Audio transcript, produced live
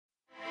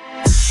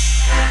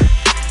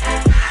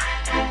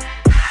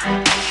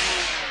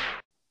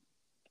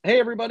Hey,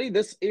 everybody,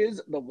 this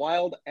is the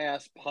Wild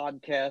Ass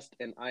Podcast,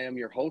 and I am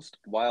your host,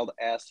 Wild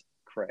Ass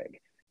Craig.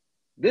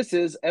 This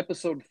is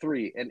episode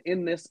 3, and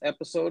in this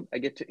episode, I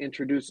get to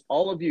introduce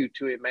all of you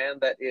to a man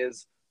that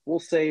is, we'll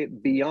say,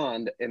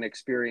 beyond an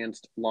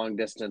experienced long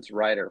distance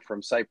rider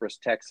from Cypress,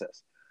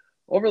 Texas.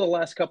 Over the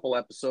last couple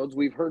episodes,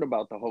 we've heard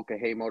about the Hoka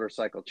Hey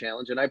Motorcycle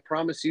Challenge, and I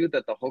promise you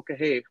that the Hoka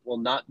Hey will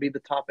not be the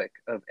topic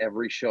of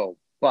every show,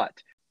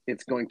 but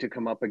it's going to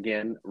come up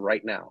again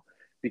right now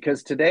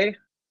because today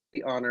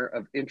the honor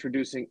of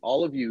introducing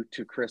all of you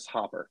to Chris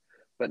Hopper,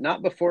 but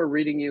not before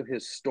reading you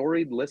his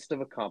storied list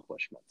of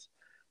accomplishments.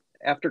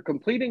 After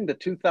completing the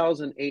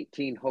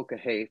 2018 Hoka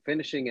Hey,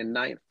 finishing in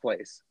 9th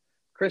place,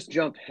 Chris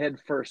jumped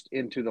headfirst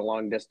into the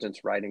long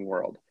distance riding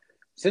world.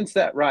 Since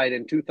that ride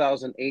in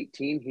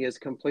 2018, he has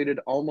completed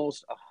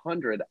almost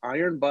 100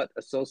 Iron Butt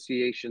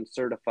Association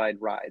certified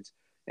rides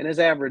and has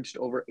averaged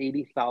over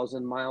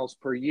 80,000 miles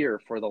per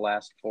year for the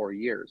last 4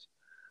 years.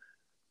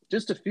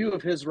 Just a few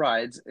of his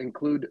rides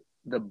include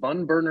the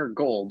Bun Burner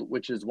Gold,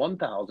 which is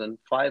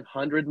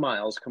 1,500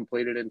 miles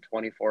completed in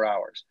 24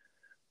 hours.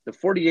 The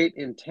 48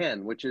 in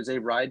 10, which is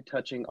a ride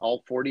touching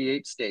all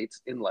 48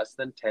 states in less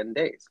than 10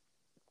 days.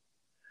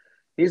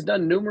 He's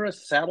done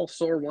numerous Saddle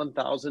Sore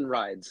 1000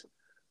 rides,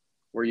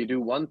 where you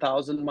do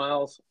 1,000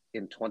 miles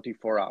in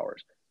 24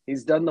 hours.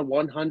 He's done the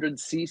 100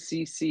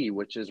 CCC,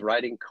 which is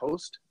riding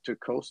coast to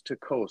coast to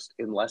coast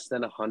in less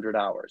than 100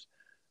 hours.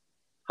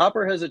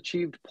 Hopper has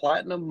achieved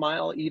Platinum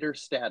Mile Eater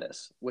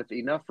status with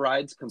enough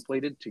rides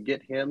completed to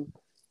get him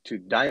to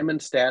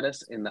Diamond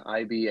status in the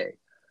IBA.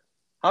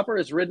 Hopper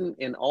has ridden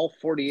in all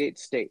 48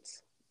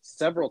 states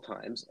several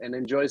times and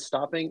enjoys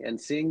stopping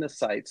and seeing the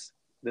sights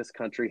this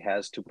country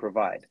has to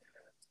provide.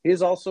 He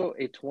is also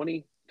a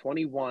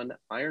 2021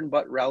 Iron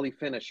Butt Rally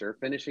finisher,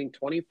 finishing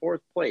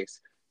 24th place,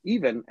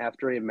 even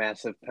after a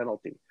massive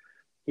penalty.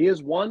 He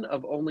is one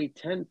of only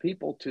 10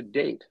 people to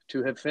date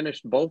to have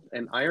finished both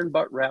an Iron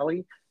Butt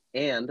Rally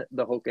and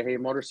the Hoka Hey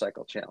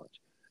Motorcycle Challenge.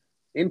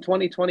 In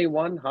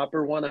 2021,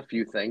 Hopper won a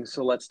few things,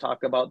 so let's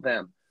talk about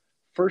them.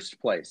 First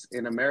place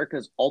in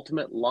America's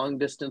Ultimate Long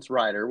Distance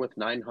Rider with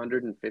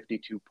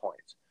 952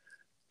 points.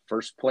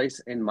 First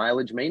place in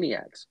Mileage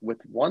Maniacs with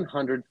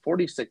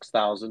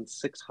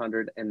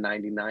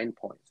 146,699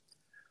 points.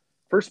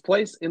 First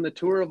place in the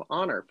Tour of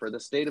Honor for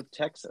the state of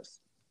Texas.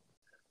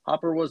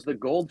 Hopper was the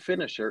gold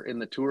finisher in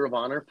the Tour of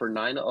Honor for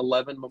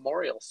 9/11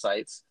 memorial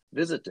sites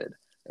visited,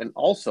 and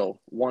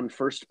also won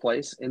first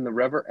place in the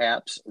Rever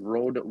Apps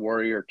Road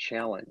Warrior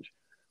Challenge.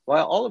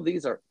 While all of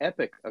these are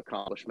epic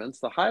accomplishments,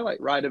 the highlight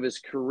ride of his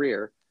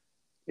career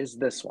is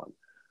this one.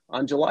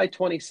 On July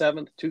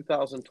 27th,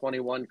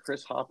 2021,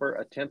 Chris Hopper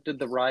attempted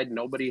the ride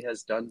nobody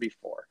has done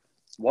before,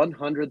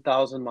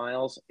 100,000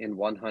 miles in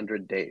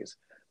 100 days.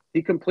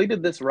 He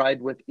completed this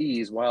ride with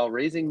ease while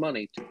raising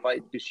money to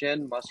fight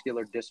Duchenne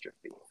muscular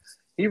dystrophy.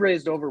 He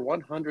raised over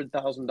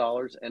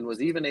 $100,000 and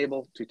was even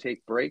able to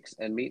take breaks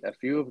and meet a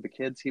few of the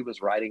kids he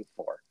was riding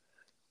for.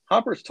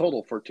 Hopper's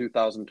total for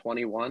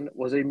 2021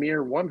 was a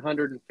mere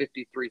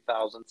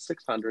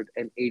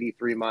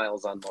 153,683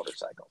 miles on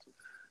motorcycles.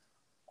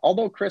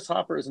 Although Chris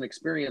Hopper is an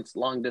experienced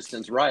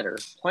long-distance rider,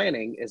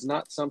 planning is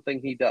not something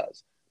he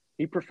does.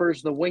 He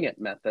prefers the wing it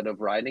method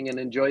of riding and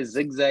enjoys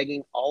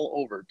zigzagging all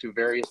over to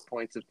various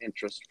points of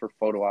interest for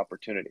photo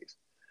opportunities.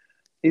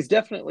 He's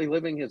definitely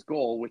living his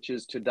goal, which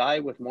is to die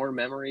with more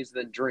memories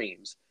than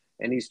dreams,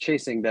 and he's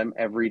chasing them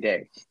every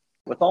day.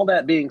 With all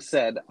that being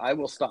said, I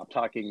will stop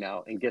talking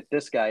now and get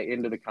this guy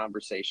into the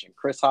conversation.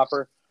 Chris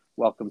Hopper,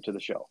 welcome to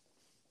the show.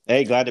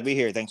 Hey, glad to be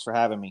here. Thanks for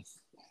having me.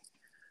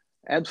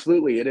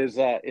 Absolutely.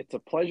 It's a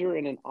pleasure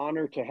and an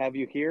honor to have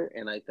you here,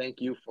 and I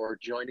thank you for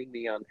joining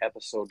me on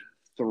episode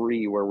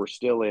 3, where we're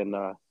still in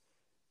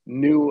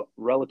new,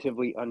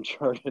 relatively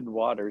uncharted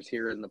waters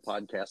here in the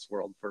podcast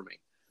world for me.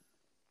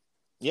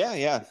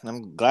 Yeah.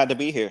 I'm glad to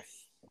be here.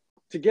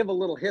 To give a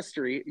little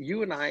history,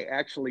 you and I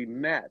actually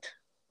met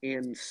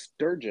in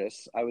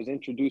Sturgis. I was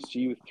introduced to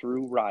you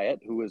through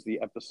Riot, who was the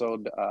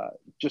episode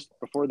just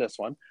before this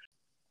one.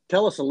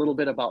 Tell us a little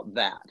bit about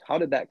that. How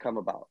did that come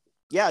about?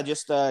 Yeah,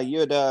 just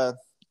you had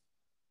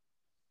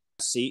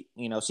seat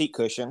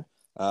cushion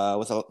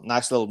with a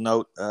nice little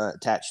note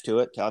attached to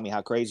it telling me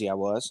how crazy I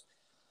was.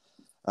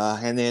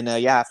 And then,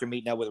 after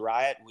meeting up with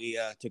Riot, we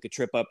took a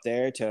trip up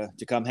there to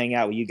come hang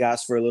out with you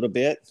guys for a little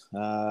bit.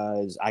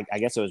 I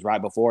guess it was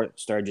right before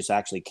Sturgis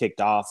actually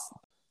kicked off,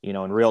 in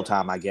real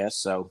time, I guess.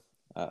 So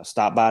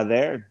stopped by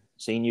there,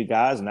 seeing you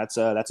guys, and that's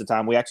the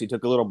time we actually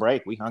took a little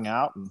break. We hung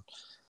out and,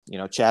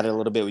 chatted a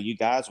little bit with you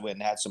guys, went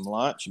and had some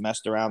lunch,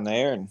 messed around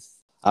there, and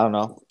I don't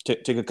know,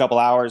 took a couple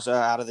hours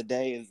out of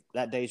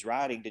that day's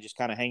riding to just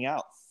kind of hang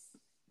out.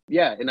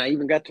 Yeah, and I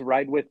even got to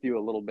ride with you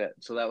a little bit,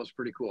 so that was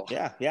pretty cool.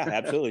 Yeah,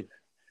 absolutely.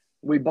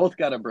 We both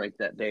got a break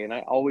that day, and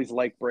I always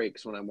like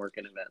breaks when I'm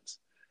working events.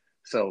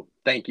 So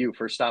thank you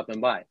for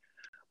stopping by.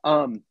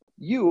 I've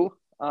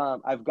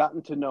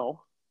gotten to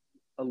know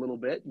a little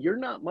bit. You're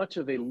not much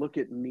of a look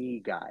at me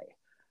guy.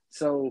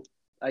 So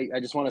I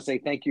just want to say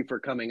thank you for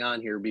coming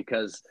on here,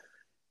 because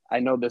I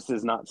know this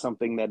is not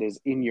something that is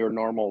in your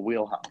normal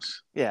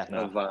wheelhouse. Yeah,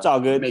 no, Of it's all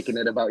good. making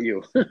it about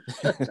you.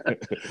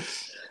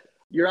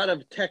 You're out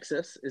of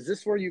Texas. Is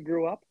this where you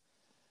grew up?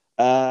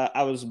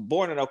 I was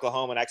born in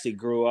Oklahoma and actually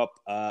grew up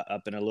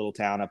up in a little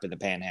town up in the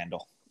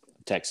Panhandle,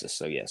 Texas.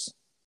 So yes.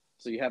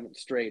 So you haven't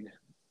strayed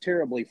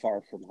terribly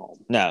far from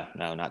home. No,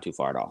 not too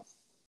far at all.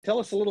 Tell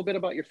us a little bit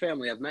about your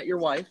family. I've met your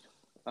wife.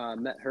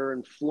 Met her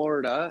in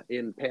Florida,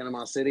 in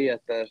Panama City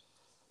at the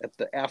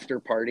after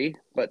party.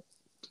 But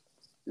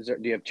do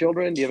you have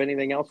children? Do you have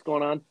anything else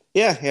going on?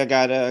 Yeah, I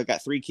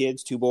got 3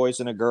 kids, 2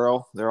 boys and a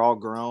girl. They're all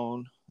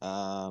grown,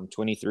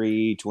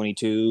 23,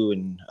 22,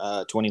 and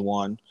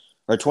 21,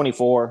 or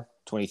 24,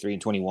 23,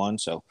 and 21.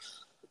 So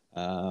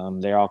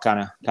they're all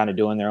kind of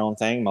doing their own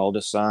thing. My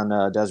oldest son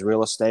does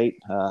real estate,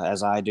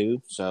 as I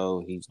do,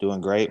 so he's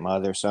doing great. My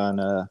other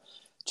son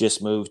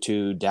just moved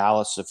to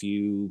Dallas a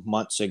few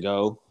months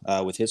ago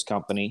with his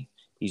company.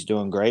 He's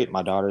doing great.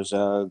 My daughter's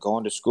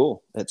going to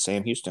school at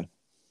Sam Houston.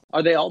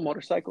 Are they all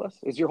motorcyclists?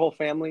 Is your whole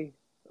family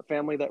a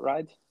family that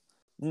rides?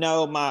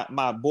 No,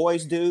 my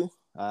boys do.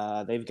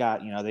 They've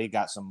got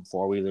some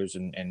 4-wheelers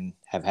and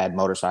have had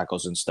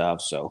motorcycles and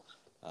stuff. So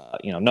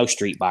no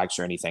street bikes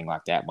or anything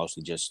like that.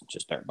 Mostly just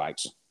dirt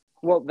bikes.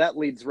 Well, that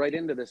leads right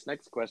into this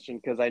next question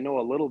because I know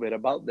a little bit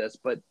about this.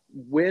 But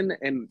when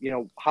and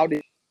how did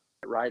you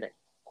start riding?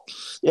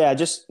 Yeah,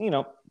 just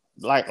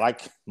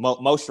like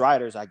most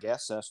riders, I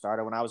guess,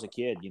 started when I was a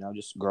kid.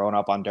 Just growing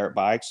up on dirt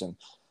bikes, and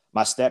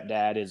my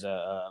stepdad is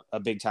a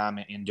big time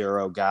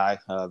enduro guy,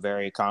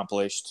 very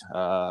accomplished,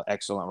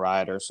 excellent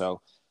rider.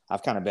 So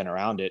I've kind of been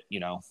around it,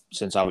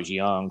 since I was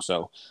young.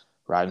 So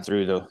riding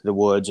through the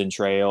woods and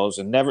trails,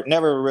 and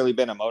never really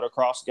been a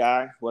motocross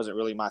guy. Wasn't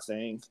really my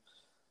thing,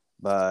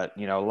 but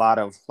a lot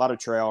of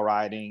trail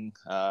riding,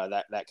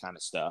 that kind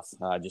of stuff.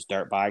 Just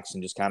dirt bikes,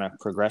 and just kind of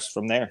progressed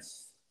from there.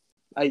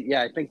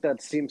 I think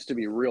that seems to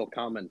be real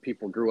common.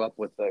 People grew up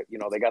with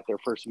they got their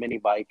first mini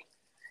bike,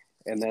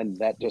 and then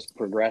that just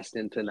progressed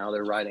into now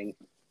they're riding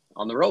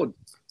on the road,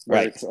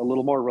 where Right. it's a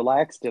little more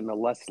relaxed and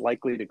less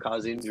likely to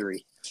cause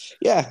injury.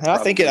 Yeah, and I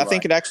think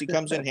it actually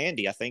comes in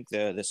handy. I think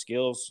the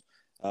skills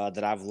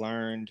that I've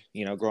learned,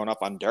 growing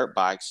up on dirt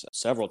bikes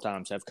several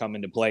times have come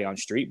into play on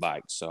street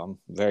bikes. So I'm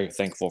very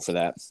thankful for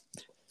that.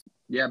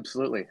 Yeah,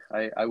 absolutely.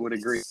 I would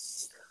agree.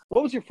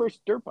 What was your first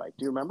dirt bike?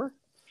 Do you remember?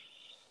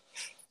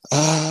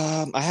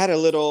 I had a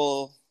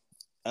little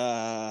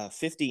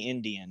 50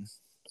 Indian,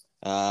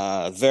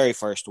 very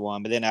first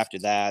one, but then after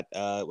that,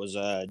 it was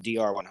a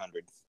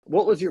DR100.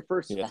 What was your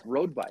first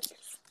road bike?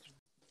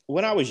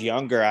 When I was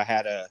younger, I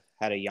had a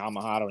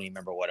Yamaha. I don't even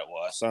remember what it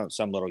was.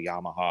 Some little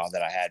Yamaha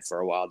that I had for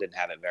a while. Didn't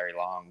have it very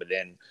long, but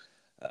then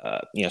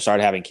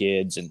started having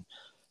kids and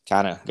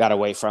kind of got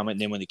away from it.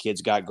 And then when the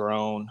kids got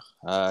grown,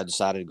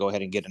 decided to go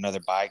ahead and get another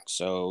bike.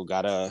 So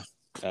got a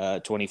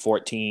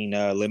 2014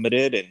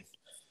 Limited and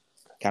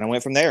kind of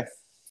went from there.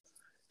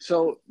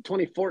 So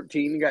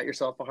 2014, you got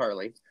yourself a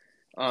Harley.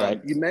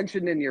 Right. You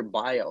mentioned in your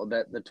bio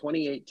that the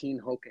 2018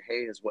 Hoka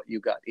Hey is what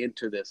you got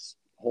into this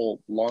whole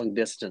long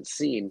distance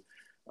scene.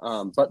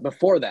 But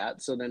before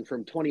that, so then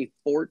from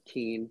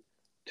 2014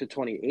 to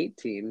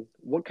 2018,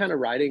 what kind of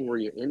riding were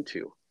you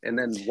into? And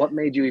then what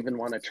made you even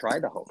want to try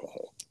the Hoka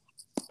Hey?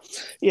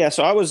 Yeah,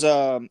 so I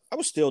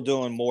was still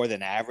doing more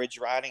than average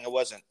riding. I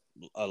wasn't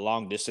a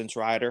long distance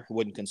rider.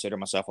 Wouldn't consider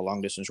myself a long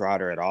distance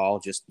rider at all.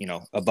 Just,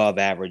 above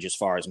average as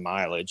far as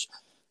mileage.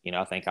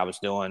 I think I was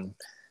doing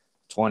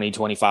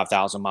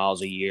 25,000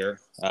 miles a year.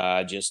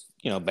 Just,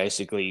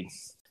 basically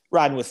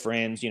riding with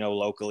friends,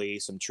 locally,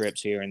 some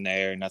trips here and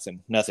there,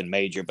 nothing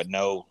major, but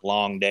no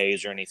long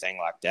days or anything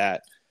like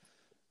that.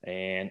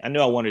 And I knew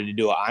I wanted to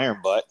do an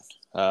iron butt.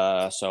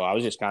 So I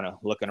was just kind of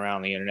looking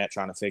around the internet,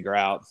 trying to figure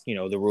out,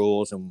 the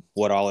rules and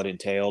what all it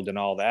entailed and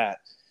all that.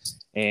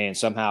 And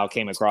somehow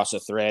came across a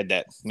thread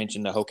that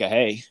mentioned the Hoka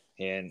Hey,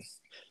 and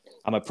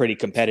I'm a pretty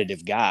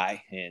competitive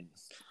guy. And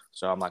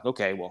so I'm like,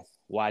 okay, well,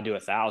 why do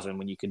 1,000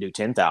 when you can do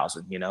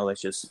 10,000?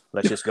 Let's just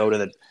go to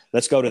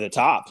the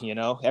top.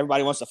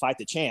 Everybody wants to fight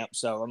the champ.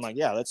 So I'm like,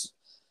 yeah, let's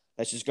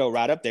just go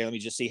right up there. Let me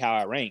just see how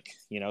I rank,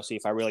 see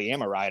if I really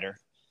am a rider.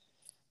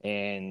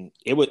 And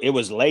it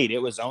was late.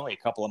 It was only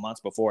a couple of months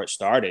before it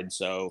started.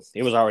 So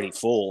it was already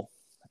full,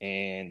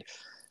 and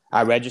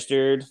I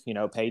registered,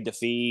 paid the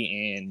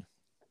fee, and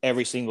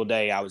every single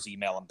day I was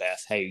emailing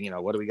Beth, hey,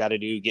 what do we got to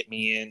do? Get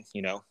me in,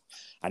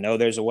 I know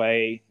there's a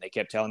way. They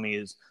kept telling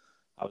me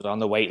I was on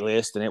the wait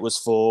list and it was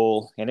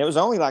full, and it was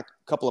only like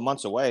a couple of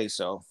months away.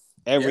 So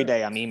every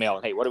day I'm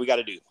emailing, hey, what do we got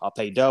to do? I'll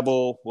pay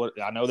double.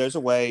 I know there's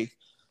a way,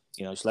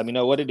 just let me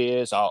know what it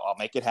is. I'll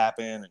make it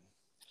happen. And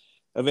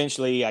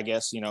eventually, I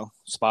guess,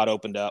 spot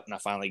opened up and I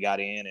finally got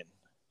in. And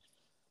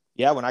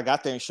yeah, when I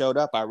got there and showed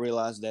up, I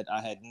realized that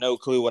I had no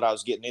clue what I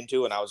was getting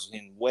into, and I was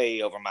in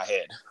way over my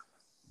head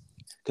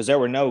because there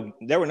were no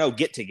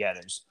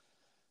get-togethers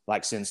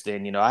like since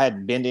then. I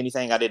hadn't been to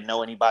anything. I didn't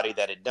know anybody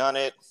that had done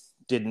it.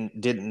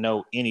 Didn't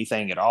know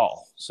anything at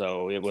all.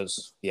 So it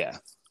was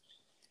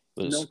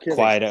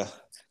quite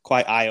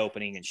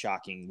eye-opening and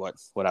shocking what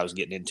I was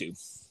getting into.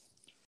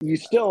 You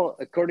still,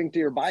 according to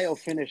your bio,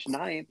 finished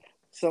 9th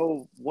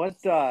So what,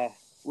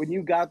 when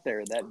you got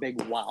there, that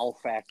big wow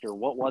factor,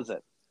 what was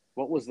it?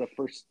 What was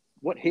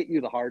what hit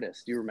you the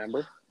hardest? Do you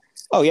remember?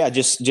 Oh yeah,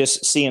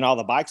 just seeing all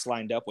the bikes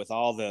lined up with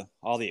all the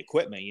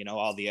equipment,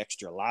 all the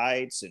extra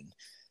lights and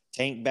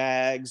tank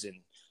bags and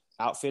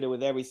outfitted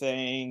with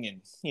everything,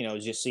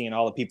 and just seeing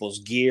all the people's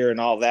gear and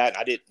all that.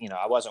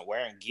 I wasn't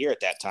wearing gear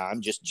at that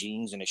time, just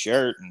jeans and a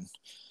shirt, and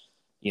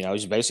it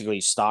was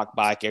basically stock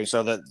bike.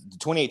 So the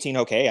 2018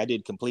 okay, I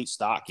did complete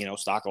stock,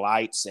 stock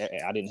lights.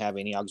 I didn't have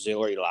any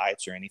auxiliary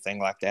lights or anything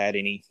like that,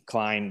 any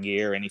Klein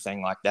gear,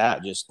 anything like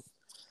that. Just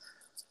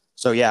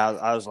so yeah,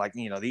 I was like,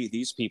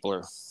 these people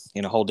are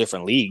in a whole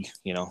different league.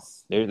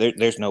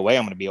 There's no way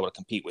I'm going to be able to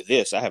compete with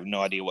this. I have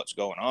no idea what's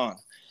going on.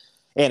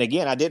 And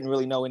again, I didn't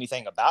really know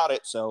anything about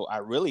it, so I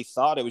really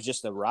thought it was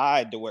just a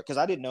ride to where, because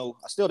I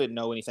still didn't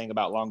know anything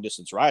about long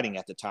distance riding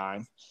at the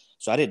time,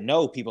 so I didn't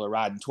know people are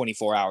riding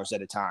 24 hours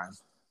at a time.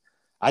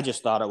 I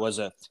just thought it was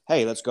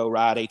hey, let's go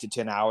ride 8 to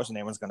 10 hours, and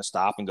everyone's going to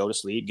stop and go to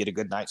sleep, get a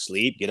good night's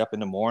sleep, get up in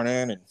the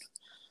morning,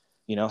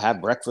 and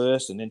have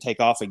breakfast, and then take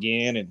off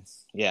again, and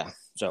yeah.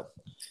 So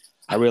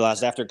I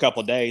realized after a couple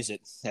of days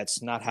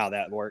that's not how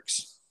that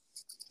works.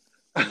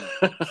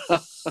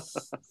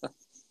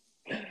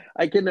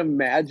 I can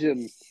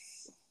imagine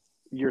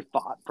your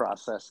thought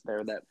process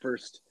there. That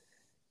first,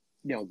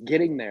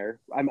 getting there.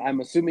 I'm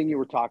assuming you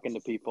were talking to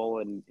people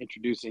and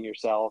introducing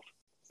yourself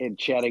and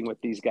chatting with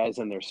these guys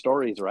and their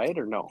stories, right?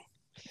 Or no?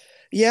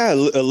 Yeah,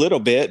 a little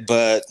bit,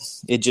 but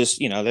it just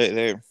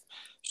there's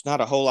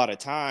not a whole lot of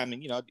time,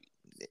 and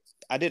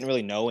I didn't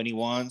really know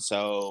anyone,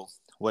 so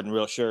wasn't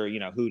real sure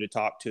who to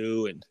talk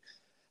to, and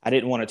I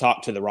didn't want to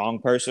talk to the wrong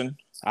person.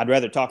 I'd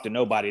rather talk to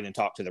nobody than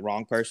talk to the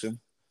wrong person.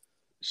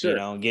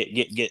 Sure.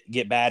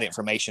 Get bad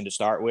information to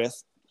start with.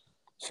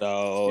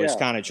 So it's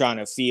kind of trying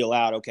to feel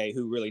out, okay,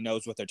 who really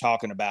knows what they're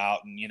talking about,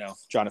 and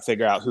trying to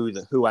figure out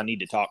who I need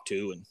to talk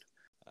to, and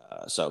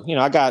so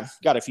I got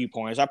a few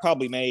pointers. I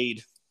probably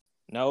made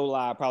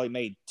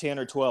 10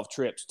 or 12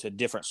 trips to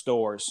different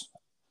stores,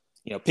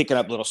 picking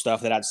up little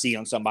stuff that I'd see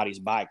on somebody's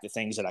bike, the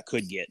things that I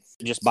could get,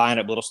 just buying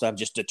up little stuff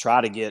just to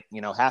try to get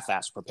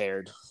half-ass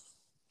prepared.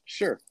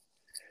 Sure.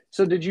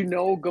 So did you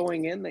know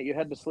going in that you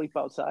had to sleep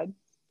outside?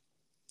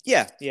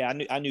 Yeah,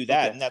 I knew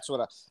that, okay. And that's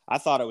what I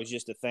thought it was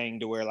just a thing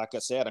to where, like I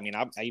said, I mean,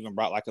 I even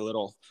brought like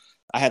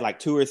I had like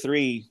 2 or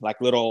 3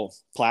 like little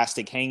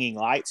plastic hanging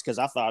lights, because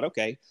I thought,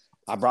 okay,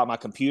 I brought my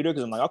computer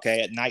because I'm like,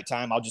 okay, at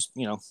nighttime I'll just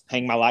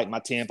hang my light in my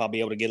temp. I'll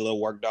be able to get a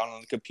little work done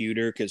on the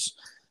computer because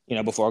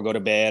before I go to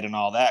bed and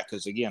all that.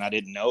 Because again, I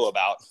didn't know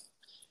about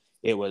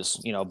it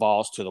was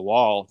balls to the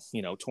wall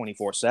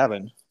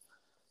 24/7.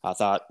 I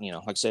thought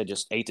like I said,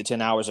 just 8 to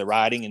 10 hours of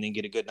riding and then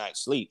get a good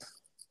night's sleep.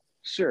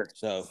 Sure.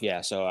 So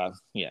yeah,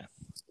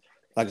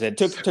 like I said,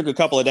 took a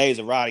couple of days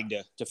of riding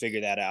to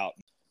figure that out.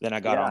 Then I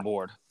got on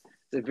board.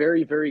 It's a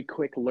very, very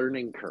quick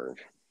learning curve.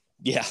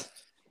 Yeah.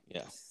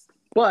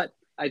 But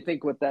I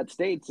think what that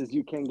states is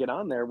you can get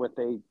on there with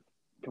a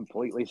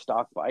completely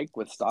stock bike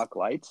with stock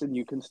lights, and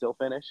you can still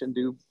finish and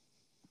do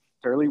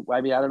fairly.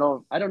 I mean, I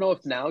don't know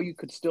if now you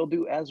could still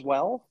do as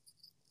well.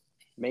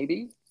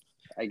 Maybe.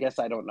 I guess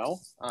I don't know.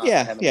 I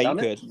haven't done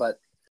you it, could, but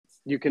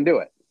you can do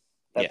it.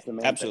 That's the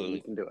main absolutely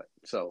thing. You can do it.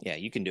 So yeah,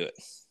 you can do it.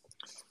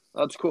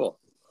 That's cool.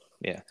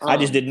 Yeah, I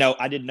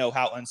didn't know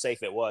how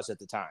unsafe it was at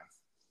the time.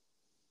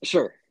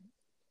 Sure.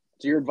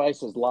 So your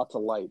advice is lots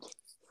of light.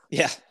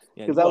 Yeah,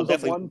 because that was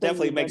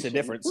definitely makes a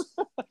difference.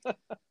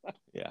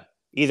 Yeah,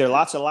 either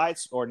lots of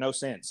lights or no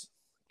sense.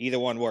 Either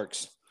one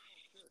works.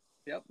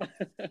 Yep.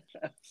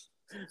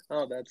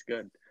 Oh, that's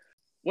good.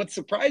 What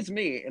surprised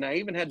me, and I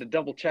even had to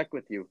double check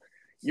with you,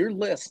 your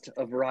list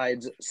of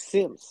rides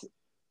since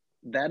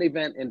that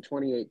event in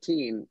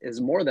 2018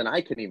 is more than I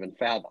can even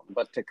fathom.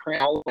 But to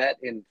cram all that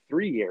in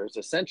 3 years,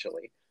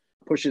 essentially,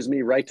 pushes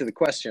me right to the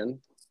question,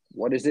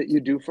 what is it you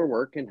do for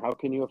work and how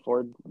can you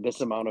afford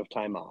this amount of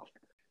time off?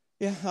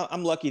 Yeah,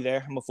 I'm lucky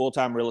there. I'm a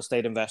full-time real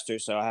estate investor,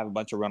 so I have a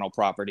bunch of rental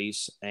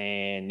properties,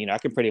 and I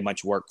can pretty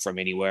much work from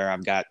anywhere.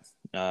 I've got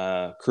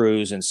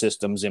crews and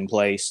systems in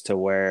place to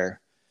where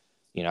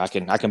I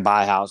can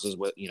buy houses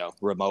with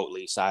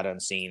remotely, sight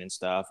unseen and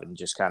stuff, and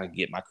just kind of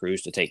get my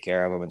crews to take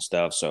care of them and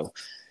stuff. So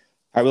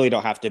I really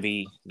don't have to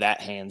be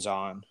that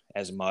hands-on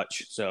as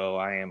much. So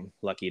I am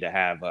lucky to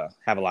have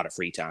a lot of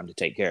free time to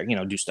take care,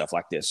 do stuff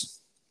like this.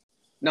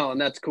 No,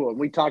 and that's cool.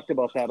 We talked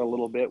about that a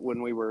little bit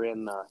when we were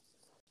in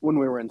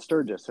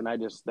Sturgis, and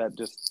that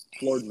just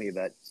floored me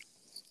that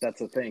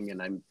that's a thing,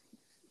 and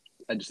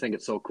I just think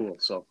it's so cool.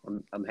 So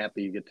I'm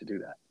happy you get to do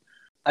that.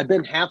 I've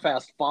been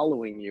half-assed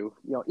following you,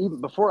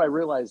 even before I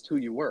realized who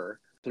you were,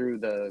 through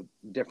the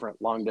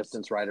different long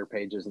distance rider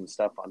pages and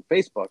stuff on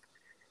Facebook.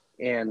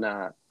 And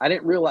I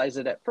didn't realize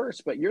it at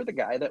first, but you're the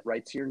guy that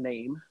writes your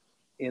name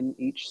in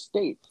each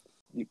state.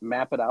 You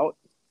map it out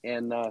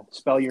and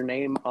spell your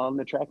name on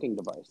the tracking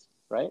device,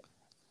 right?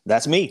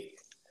 That's me.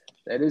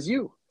 That is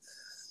you.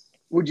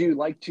 Would you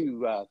like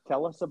to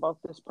tell us about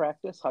this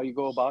practice, how you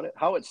go about it,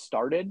 how it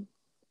started,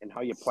 and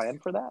how you plan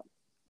for that?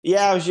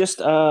 Yeah, I was just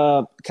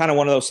kind of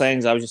one of those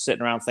things. I was just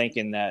sitting around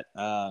thinking that,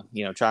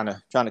 trying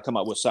to come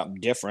up with something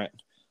different.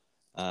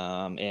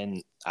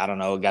 And I don't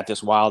know, got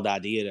this wild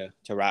idea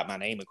to write my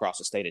name across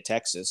the state of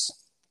Texas.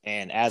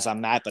 And as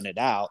I'm mapping it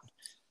out,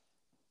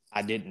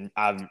 I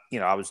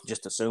was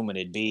just assuming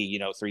it'd be,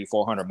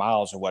 300-400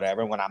 miles or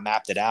whatever. When I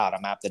mapped it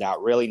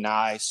out really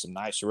nice, some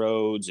nice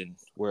roads, and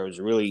where it was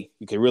really,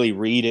 you could really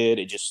read it.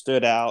 It just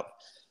stood out.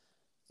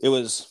 It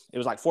was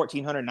like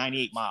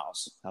 1,498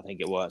 miles, I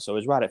think it was. So it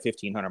was right at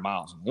 1,500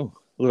 miles. Ooh,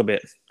 a little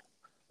bit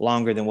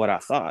longer than what I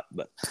thought,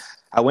 but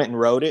I went and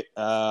wrote it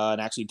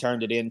and actually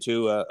turned it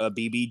into a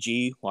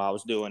BBG while I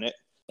was doing it.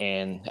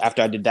 And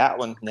after I did that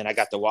one, then I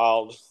got the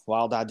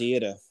wild idea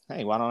to,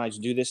 hey, why don't I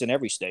just do this in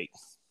every state?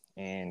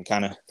 And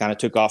kind of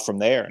took off from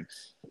there. And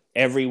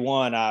every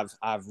one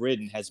I've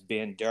ridden has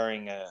been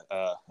during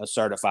a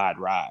certified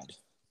ride,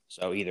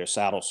 so either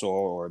saddle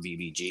sore or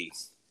BBG.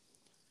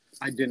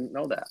 I didn't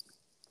know that.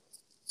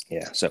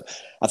 Yeah, so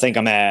I think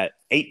I'm at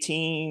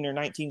 18 or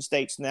 19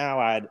 states now.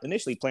 I had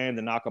initially planned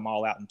to knock them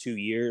all out in 2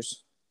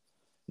 years.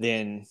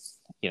 Then,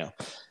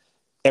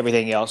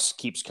 everything else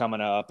keeps coming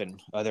up and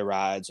other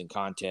rides and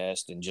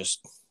contests, and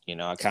just,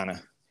 I kind of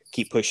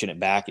keep pushing it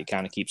back. It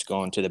kind of keeps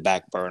going to the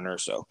back burner.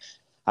 So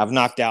I've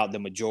knocked out the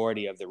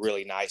majority of the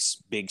really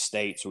nice big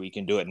states where you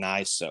can do it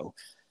nice. So,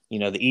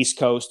 the East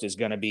Coast is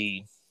going to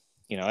be,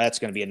 that's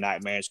going to be a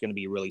nightmare. It's going to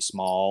be really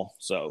small.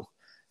 So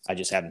I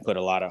just haven't put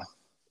a lot of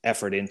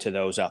effort into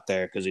those out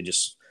there because it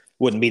just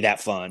wouldn't be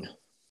that fun.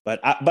 But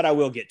I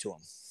will get to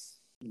them.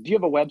 Do you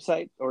have a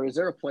website, or is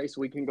there a place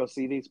we can go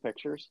see these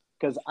pictures?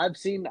 Because I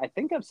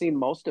think I've seen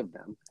most of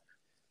them,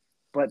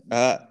 but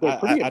they're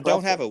pretty I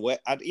don't have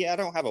I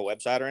don't have a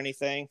website or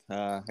anything.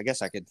 I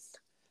guess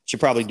should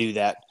probably do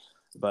that.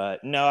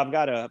 But no, I've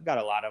got a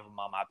lot of them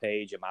on my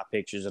page and my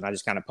pictures, and I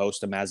just kind of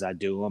post them as I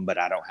do them. But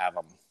I don't have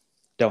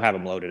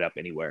them loaded up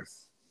anywhere.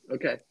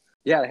 Okay.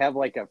 Yeah, I have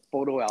like a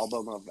photo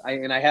album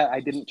I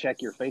didn't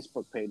check your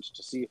Facebook page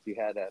to see if you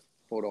had a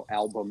photo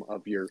album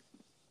of your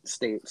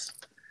states.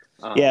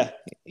 I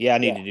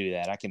need to do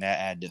that. I can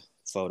add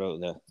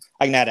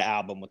I can add an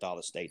album with all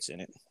the states in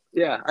it.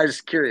 Yeah, I was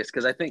just curious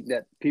because I think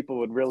that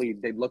people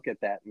they'd look at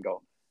that and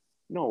go,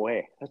 "No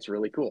way, that's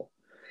really cool."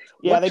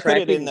 Yeah, they put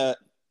it in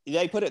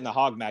the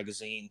Hog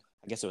magazine.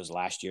 I guess it was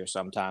last year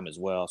sometime as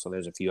well. So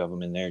there's a few of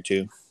them in there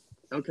too.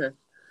 Okay.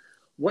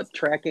 What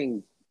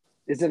tracking?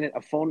 Isn't it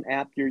a phone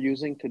app you're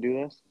using to do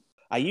this?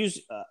 I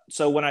use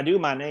so when I do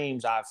my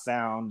names, I've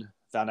found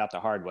out the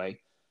hard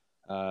way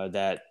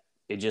that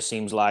it just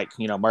seems like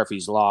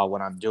Murphy's Law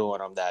when I'm doing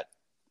them that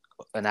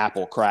an app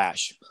will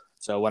crash.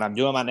 So when I'm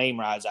doing my name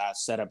rides, I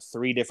set up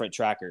 3 different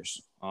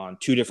trackers on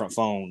 2 different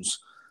phones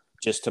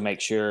just to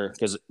make sure,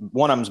 because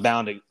one of them's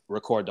bound to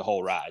record the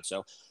whole ride.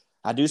 So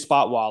I do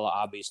Spotwalla,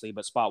 obviously,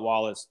 but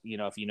Spotwalla is,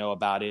 if you know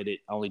about it,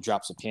 it only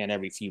drops a pin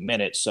every few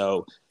minutes.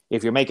 So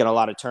if you're making a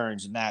lot of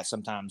turns in that,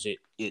 sometimes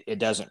it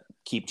doesn't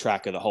keep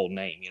track of the whole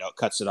name. It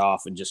cuts it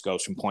off and just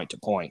goes from point to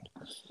point.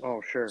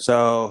 Oh, sure.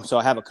 So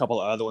I have a couple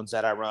of other ones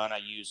that I run. I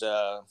use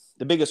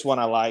the biggest one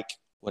I like.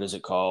 What is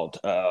it called?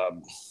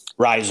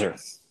 Riser.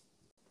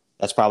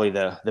 That's probably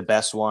the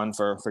best one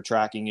for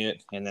tracking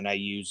it. And then I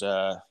use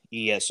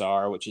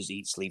ESR, which is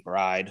Eat, Sleep,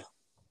 Ride.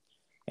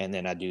 And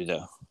then I do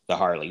the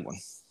Harley one.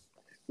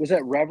 Was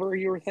that Rever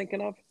you were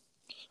thinking of?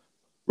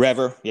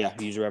 Rever, yeah,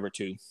 I use Rever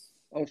too.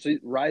 Oh, so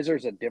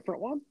Riser's a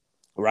different one?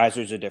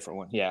 Riser's a different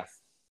one, yeah.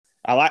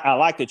 I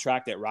like the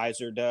track that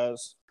Riser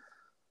does.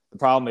 The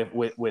problem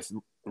with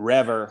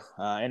Rever,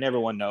 and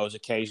everyone knows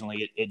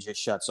occasionally it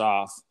just shuts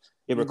off.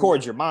 It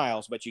records your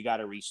miles, but you got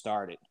to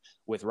restart it.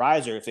 With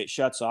Riser, if it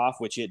shuts off,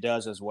 which it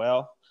does as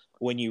well,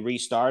 when you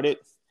restart it,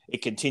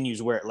 it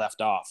continues where it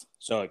left off.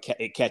 So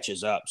it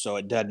catches up, so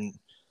it doesn't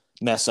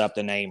mess up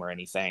the name or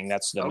anything.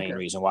 That's the main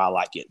reason why I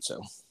like it.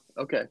 So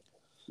okay.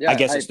 Yeah, I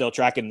guess it's still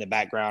tracking in the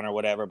background or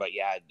whatever, but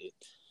yeah,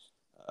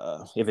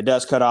 if it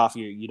does cut off,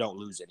 you don't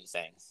lose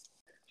anything.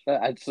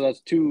 So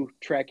that's 2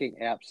 tracking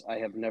apps I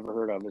have never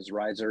heard of, is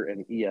Riser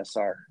and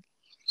ESR.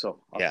 So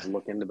I'll have to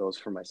look into those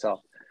for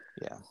myself.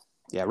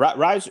 Yeah.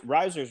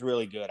 Riser's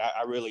really good.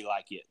 I really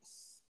like it.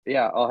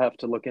 Yeah, I'll have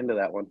to look into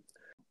that one.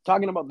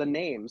 Talking about the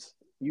names,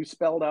 you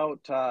spelled out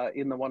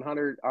in the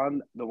 100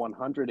 on the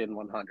 100 in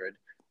 100.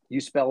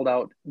 You spelled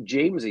out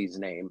Jamesy's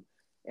name,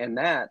 and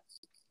that,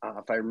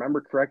 if I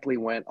remember correctly,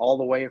 went all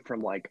the way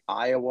from like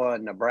Iowa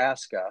and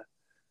Nebraska,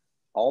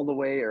 all the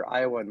way, or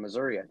Iowa and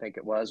Missouri, I think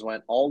it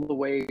went all the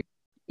way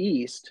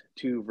east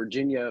to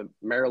Virginia,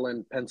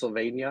 Maryland,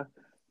 Pennsylvania.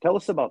 Tell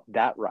us about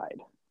that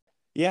ride.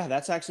 Yeah,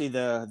 that's actually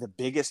the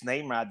biggest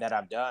name ride that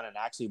I've done, and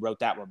I actually wrote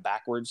that one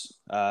backwards,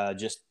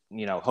 just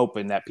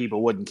hoping that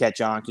people wouldn't catch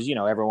on because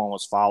everyone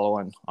was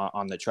following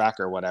on the track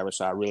or whatever.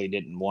 So I really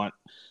didn't want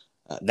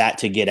that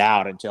to get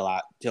out until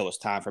it was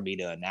time for me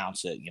to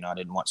announce it. I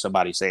didn't want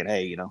somebody saying,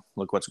 "Hey,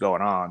 look what's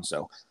going on."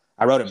 So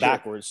I wrote it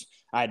backwards.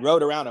 I had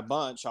rode around a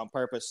bunch on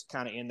purpose,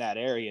 kind of in that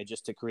area,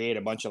 just to create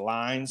a bunch of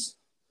lines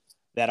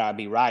that I'd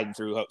be riding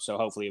through. So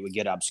hopefully it would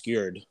get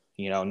obscured.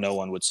 No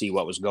one would see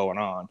what was going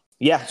on.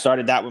 Yeah,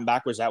 started that one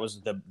backwards. That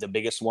was the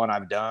biggest one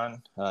I've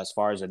done as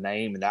far as a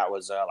name, and that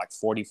was like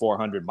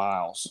 4,400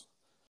 miles.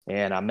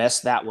 And I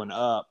messed that one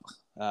up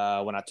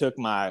when I took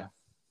my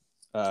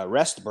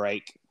rest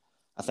break,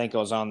 I think it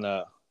was on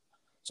the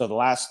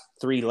last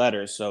three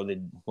letters. So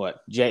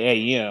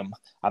JAM,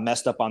 I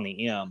messed up on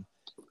the M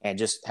and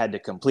just had to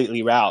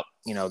completely route,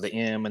 the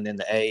M and then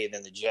the A and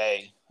then the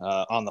J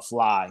on the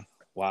fly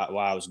while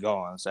I was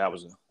going. So that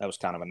was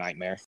kind of a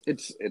nightmare.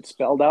 It's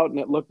spelled out and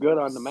it looked good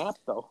on the map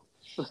though.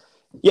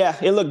 Yeah,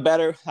 it looked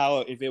better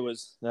if it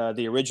was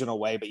the original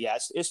way, but yeah,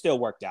 it still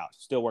worked out.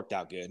 Still worked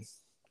out good.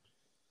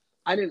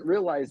 I didn't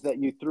realize that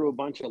you threw a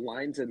bunch of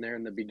lines in there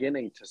in the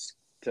beginning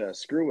to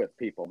screw with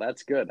people.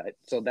 That's good.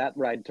 So that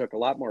ride took a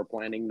lot more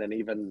planning than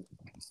even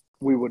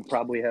we would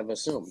probably have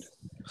assumed.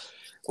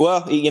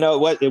 Well,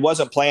 it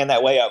wasn't planned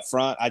that way up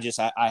front. I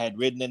had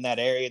ridden in that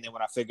area, and then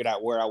when I figured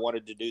out where I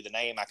wanted to do the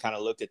name, I kind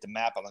of looked at the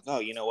map. I'm like, oh,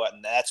 you know what?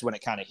 And that's when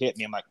it kind of hit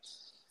me. I'm like,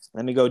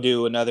 let me go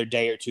do another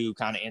day or two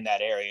kind of in that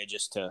area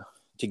just to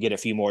get a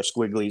few more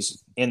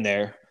squigglies in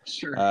there,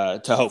 sure,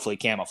 to hopefully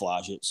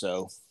camouflage it.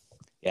 So,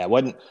 yeah,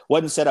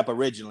 wasn't set up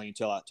originally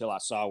until I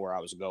saw where I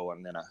was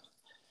going.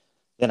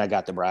 Then I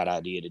got the bright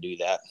idea to do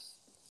that.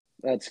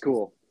 That's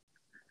cool.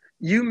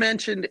 You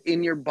mentioned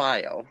in your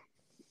bio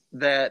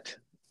that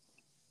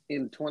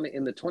in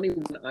the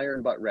 21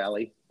 Iron Butt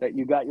Rally that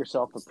you got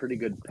yourself a pretty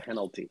good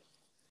penalty.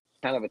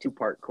 Kind of a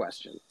two-part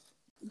question,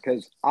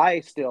 because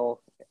I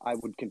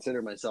would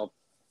consider myself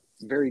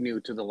very new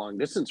to the long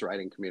distance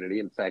riding community.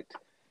 In fact,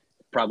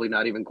 probably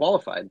not even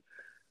qualified.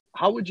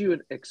 How would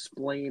you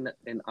explain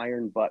an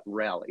Iron Butt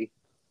Rally?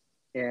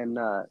 And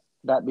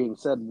that being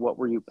said, what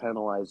were you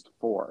penalized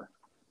for?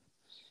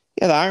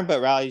 Yeah, the Iron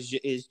Butt Rally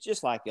is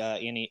just like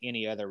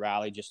any other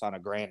rally, just on a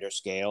grander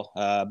scale.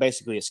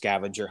 Basically a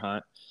scavenger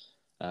hunt.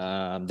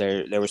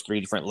 There was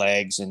 3 different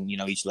legs, and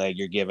each leg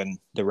you're given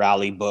the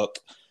rally book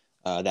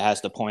that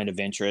has the point of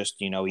interest.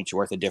 Each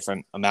worth a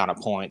different amount of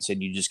points,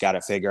 and you just got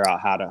to figure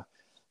out how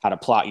to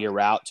plot your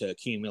route to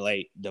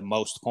accumulate the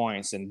most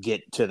points and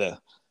get to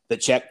the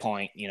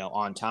checkpoint,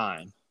 on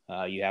time.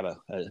 You have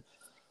a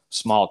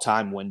small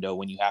time window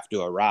when you have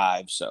to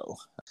arrive. So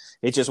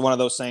it's just one of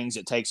those things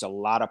that takes a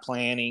lot of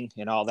planning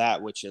and all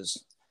that, which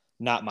is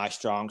not my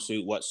strong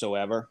suit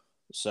whatsoever.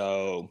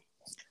 So,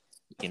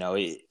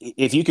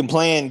 if you can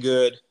plan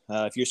good,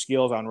 if your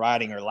skills on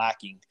riding are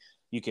lacking,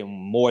 you can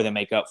more than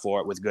make up for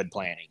it with good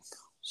planning.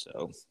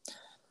 So,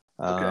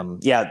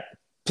 yeah,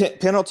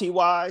 penalty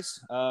wise,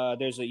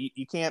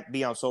 you can't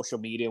be on social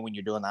media when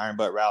you're doing the Iron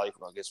Butt Rally,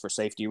 I guess, for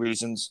safety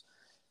reasons.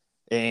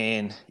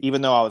 And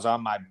even though I was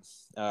on my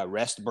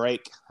rest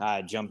break,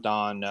 I jumped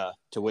on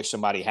to wish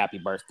somebody happy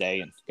birthday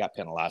and got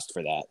penalized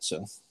for that.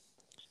 So,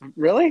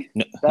 really?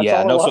 That's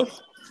all it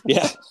was?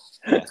 Yeah.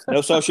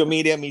 No social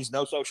media means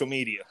no social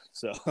media.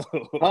 So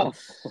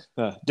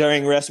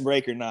during rest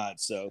break or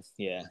not. So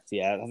yeah.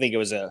 I think it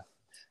was I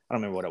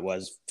don't remember what it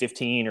was,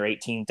 15 or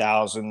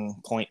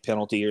 18,000 point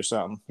penalty or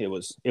something. It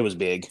was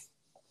big.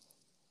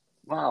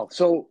 Wow.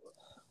 So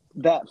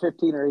that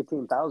 15 or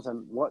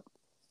 18,000, what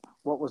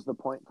was the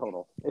point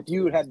total? If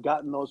you had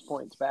gotten those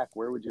points back,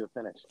 where would you have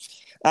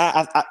finished?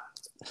 I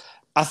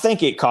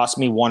think it cost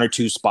me 1 or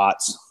 2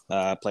 spots.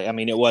 I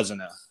mean, it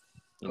wasn't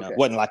it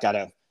wasn't like I'd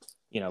have,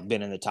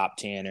 been in the top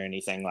 10 or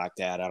anything like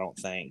that. I don't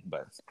think,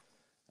 but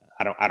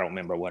I don't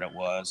remember what it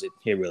was.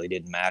 It really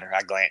didn't matter.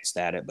 I glanced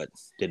at it, but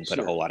didn't put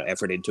a whole lot of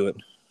effort into it.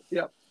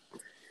 Yep.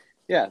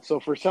 Yeah. So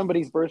for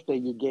somebody's birthday,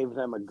 you gave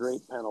them a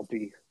great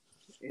penalty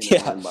in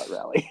an Iron Butt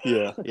Rally.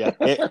 Yeah.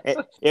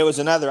 It was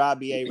another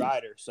IBA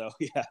rider. So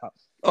yeah.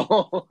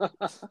 Oh.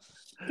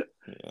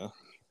 Yeah.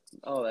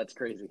 Oh, that's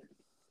crazy.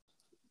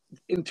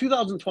 In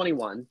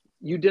 2021,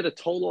 you did a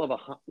total of a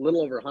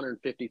little over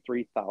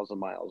 153,000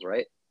 miles,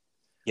 right?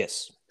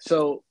 Yes.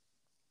 So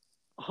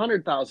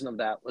 100,000 of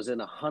that was in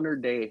a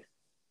 100-day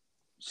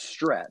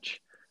stretch.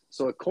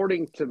 So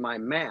according to my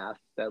math,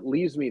 that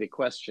leaves me to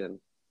question,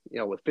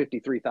 with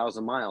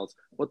 53,000 miles,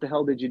 what the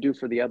hell did you do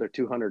for the other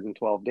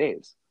 212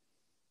 days?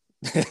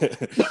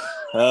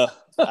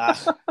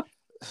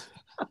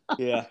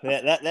 Yeah,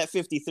 that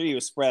 53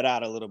 was spread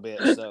out a little bit.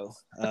 So,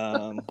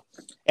 and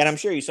I'm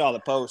sure you saw the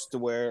post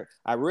where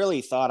I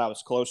really thought I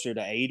was closer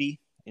to 80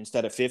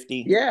 instead of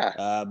 50.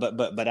 Yeah.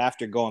 But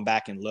after going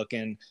back and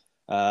looking,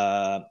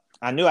 I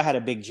knew I had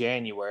a big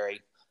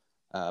January,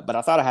 but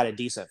I thought I had a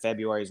decent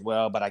February as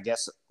well. But I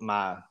guess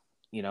my,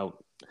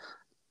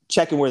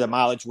 checking where the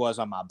mileage was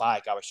on my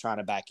bike, I was trying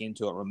to back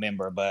into it,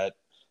 remember, but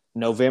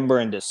November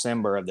and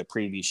December of the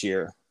previous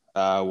year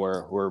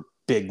were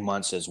big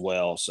months as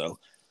well. So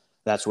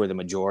that's where the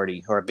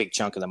majority or a big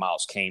chunk of the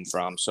miles came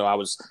from. So I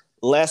was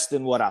less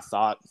than what I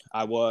thought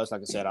I was.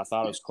 Like I said, I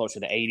thought it was closer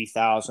to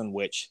 80,000,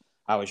 which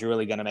I was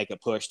really going to make a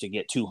push to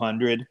get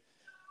 200.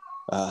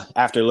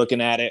 After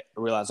looking at it,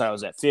 I realized I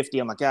was at 50.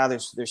 I'm like,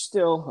 there's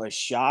still a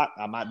shot.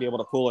 I might be able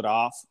to pull it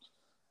off.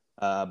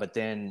 But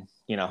then,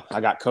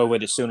 I got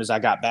COVID as soon as I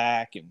got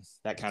back, and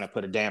that kind of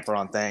put a damper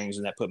on things,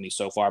 and that put me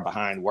so far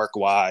behind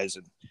work-wise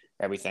and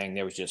everything.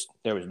 There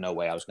was no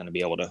way I was going to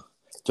be able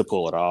to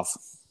pull it off.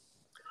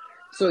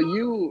 So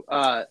you,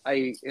 I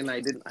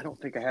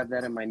don't think I have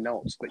that in my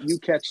notes, but you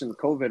catching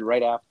COVID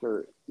right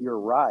after your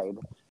ride.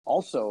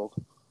 Also,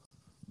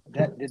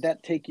 that did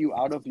that take you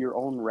out of your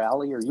own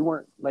rally, or you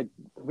weren't like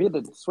we had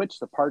to switch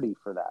the party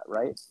for that,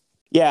 right?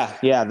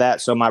 Yeah,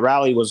 that. So my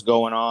rally was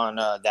going on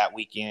that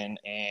weekend,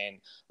 and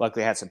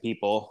luckily I had some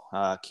people,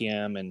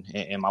 Kim and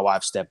my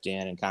wife stepped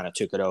in and kind of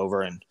took it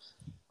over, and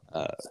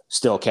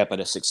still kept it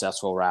a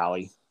successful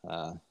rally.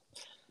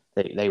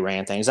 They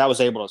ran things. I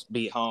was able to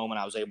be at home and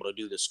I was able to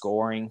do the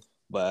scoring,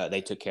 but they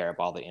took care of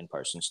all the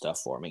in-person stuff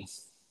for me.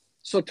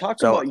 So talk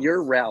So about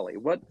your rally.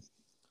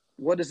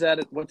 What is that?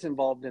 What's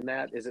involved in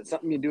that? Is it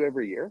something you do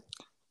every year?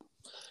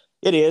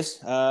 it is.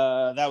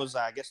 That was,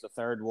 I guess, the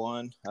third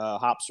one.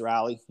 Hops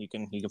Rally. You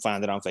can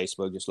find it on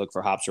Facebook. Just look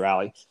for Hops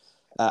Rally.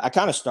 I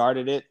kind of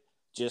started it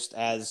just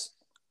as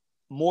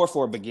more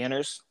for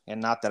beginners, and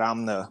not that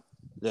I'm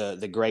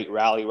the great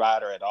rally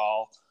rider at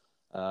all.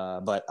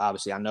 But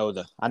obviously, I know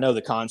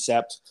the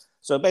concept.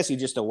 So basically,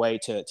 just a way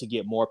to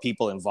get more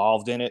people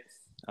involved in it.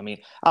 I mean,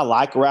 I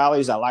like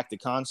rallies. I like the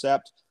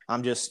concept.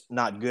 I'm just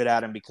not good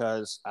at them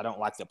because I don't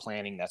like the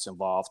planning that's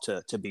involved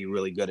to be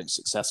really good and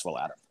successful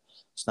at them.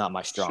 It's not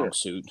my strong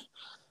suit.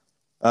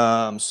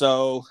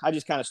 So I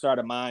just kind of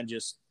started mine.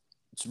 Just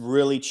it's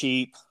really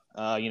cheap,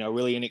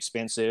 really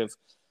inexpensive.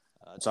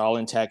 It's all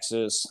in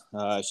Texas.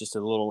 It's just a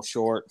little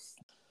short.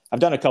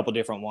 I've done a couple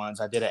different ones.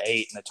 I did an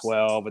 8 and a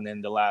 12, and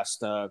then the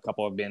last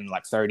couple have been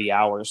like 30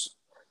 hours.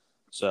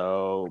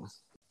 So,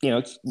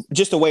 it's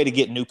just a way to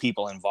get new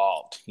people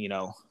involved,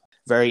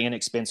 very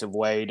inexpensive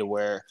way to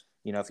where,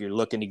 if you're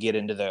looking to get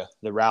into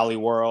the rally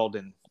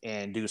world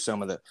and do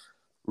some of the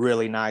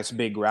really nice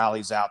big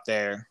rallies out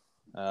there,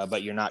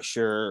 but you're not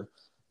sure,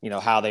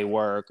 how they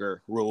work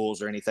or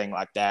rules or anything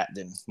like that,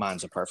 then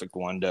mine's a perfect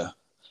one to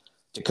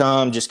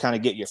come, just kind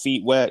of get your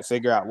feet wet,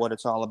 figure out what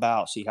it's all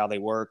about, see how they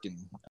work, and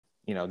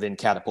then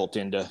catapult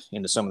into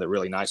some of the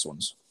really nice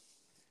ones.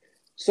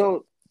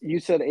 So you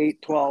said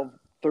 8, 12,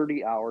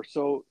 30 hours.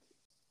 So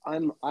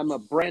I'm a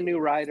brand new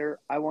rider.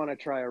 I want to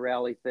try a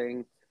rally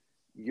thing.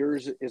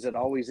 Yours, is it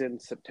always in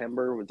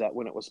September? Was that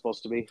when it was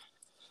supposed to be?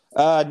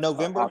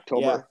 November.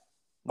 October.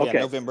 Yeah, okay.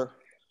 November.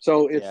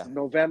 So it's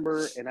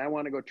November, and I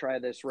want to go try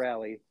this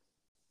rally.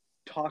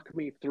 Talk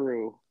me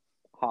through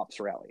Hops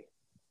Rally.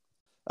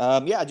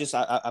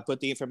 I put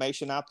the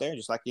information out there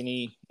just like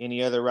any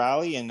other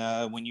rally,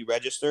 and when you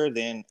register,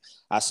 then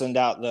I send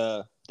out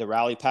the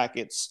rally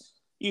packets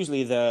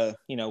usually the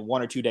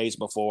 1 or 2 days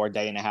before,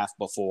 day and a half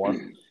before,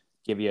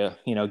 give you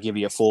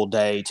a full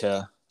day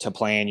to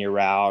plan your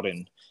route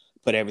and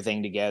put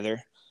everything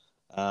together,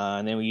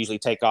 and then we usually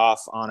take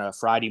off on a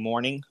Friday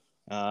morning,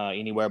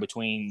 anywhere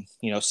between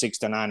 6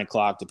 to 9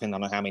 o'clock,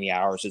 depending on how many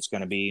hours it's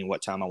going to be and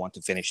what time I want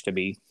the finish to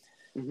be.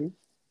 Mm-hmm.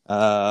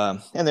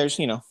 And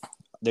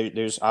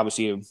there's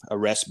obviously a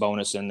rest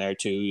bonus in there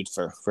too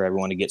for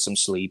everyone to get some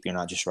sleep. You're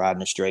not just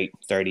riding a straight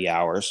 30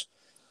 hours,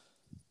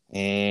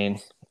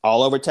 and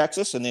all over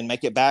Texas, and then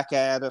make it back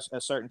at a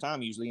certain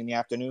time, usually in the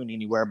afternoon,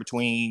 anywhere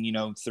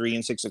between 3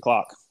 and 6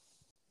 o'clock.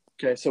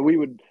 Okay, so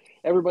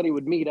everybody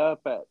would meet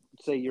up at,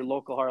 say, your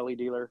local Harley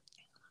dealer,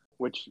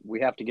 which we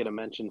have to get a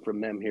mention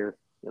from them here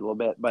in a little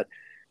bit. But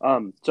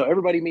so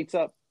everybody meets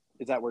up.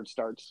 Is that where it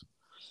starts?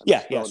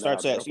 It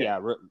starts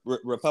at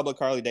Republic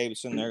Harley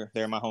Davidson.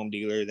 They're my home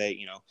dealer.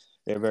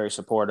 They're very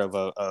supportive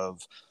of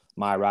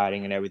my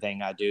riding and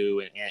everything I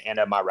do, and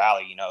of my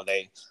rally.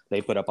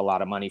 They put up a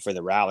lot of money for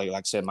the rally.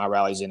 Like I said, my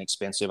rally's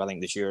inexpensive. I think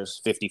this year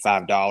is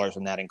 $55,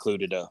 and that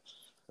included a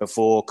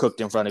full cooked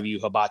in front of you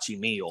hibachi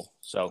meal.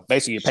 So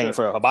basically, you're paying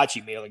for a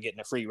hibachi meal and getting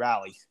a free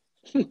rally.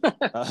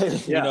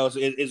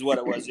 Is what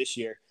it was this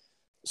year.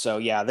 So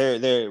yeah,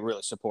 they're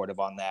really supportive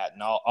on that,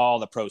 and all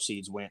the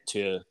proceeds went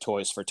to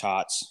Toys for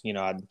Tots.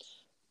 I'd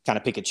kind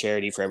of pick a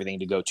charity for everything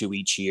to go to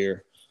each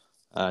year,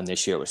 and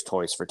this year it was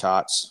Toys for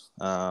Tots.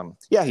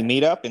 You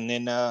meet up and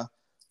then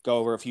go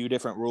over a few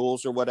different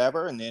rules or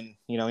whatever, and then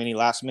any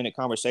last minute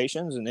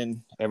conversations, and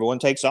then everyone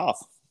takes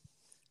off.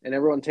 And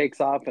everyone takes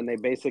off, and they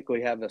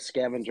basically have a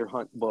scavenger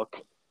hunt book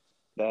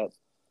that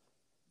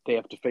they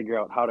have to figure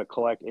out how to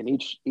collect, and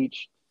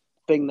each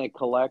thing they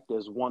collect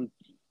is one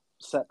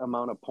set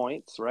amount of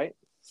points, right?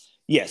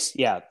 Yes,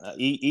 yeah.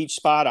 Each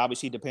spot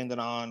obviously depending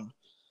on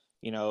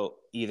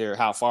either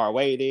how far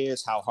away it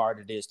is, how hard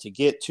it is to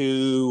get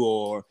to,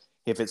 or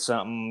if it's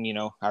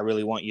something I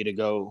really want you to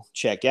go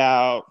check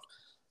out.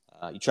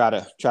 You try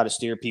to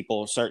steer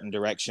people certain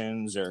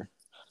directions, or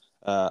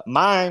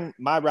my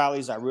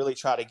rallies I really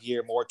try to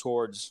gear more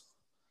towards,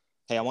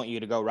 hey, I want you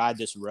to go ride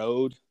this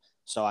road,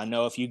 so I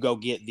know if you go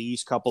get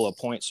these couple of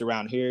points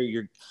around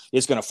here,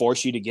 it's going to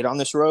force you to get on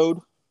this road.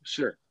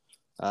 Sure.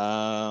 So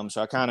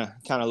I kind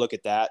of look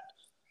at that.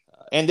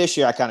 And this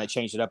year I kind of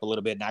changed it up a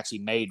little bit and actually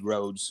made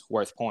roads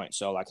worth points.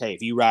 So like, hey,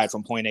 if you ride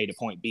from point A to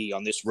point B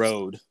on this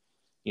road,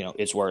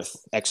 it's worth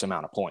X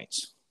amount of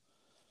points.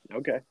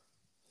 Okay.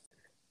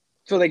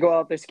 So they go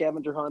out, they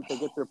scavenger hunt, they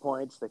get their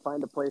points, they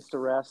find a place to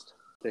rest,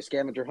 they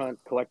scavenger hunt,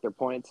 collect their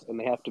points, and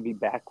they have to be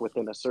back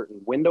within a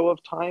certain window of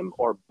time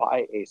or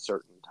by a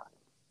certain time.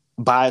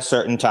 By a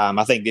certain time.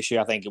 I think this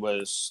year, it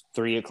was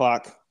 3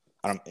 o'clock.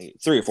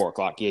 3 or 4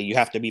 o'clock. Yeah, you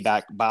have to be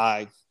back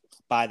by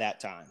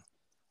that time.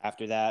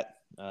 After that,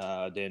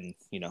 then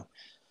if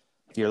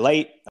you're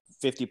late,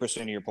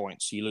 50% of your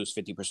points. You lose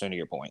 50% of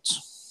your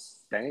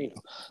points. Dang.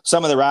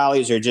 Some of the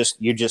rallies are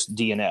you're just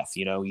DNF.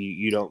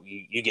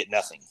 You get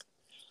nothing.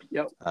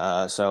 Yep.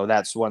 So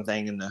that's one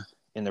thing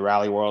in the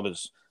rally world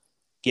is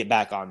get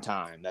back on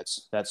time.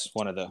 That's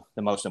one of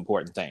the most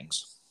important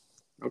things.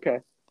 Okay.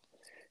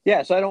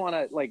 Yeah. So I don't want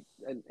to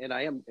and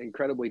I am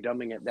incredibly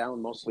dumbing it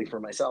down mostly for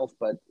myself,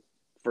 but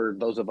for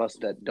those of us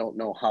that don't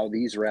know how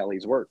these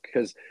rallies work,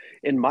 because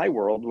in my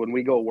world, when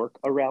we go work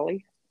a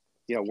rally,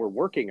 we're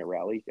working a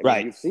rally. I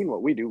mean, you've seen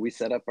what we do. We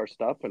set up our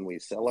stuff and we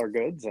sell our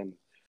goods and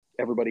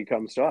everybody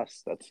comes to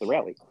us. That's the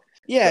rally.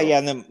 Yeah.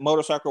 In the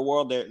motorcycle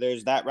world,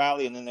 there's that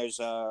rally, and then there's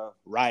a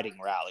riding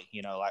rally,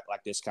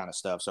 like this kind of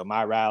stuff. So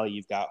my rally,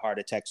 you've got Heart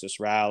of Texas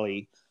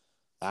rally,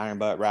 Iron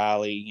Butt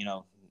rally,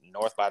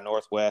 North by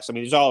Northwest. I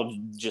mean, there's all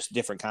just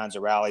different kinds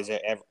of rallies.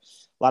 A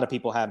lot of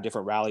people have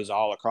different rallies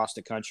all across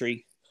the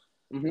country.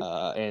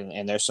 Mm-hmm.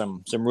 And there's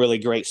some really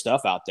great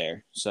stuff out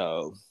there.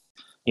 So,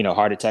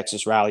 Heart of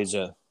Texas rally is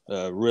a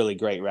really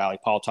great rally.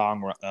 Paul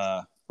Tong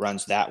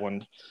runs that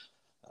one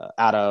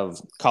out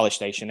of College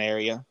Station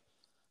area.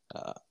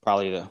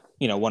 Probably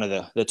one of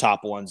the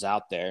top ones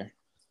out there.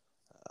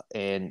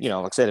 And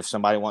like I said, if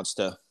somebody wants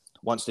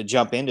to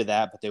jump into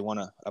that, but they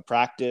want a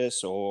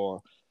practice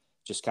or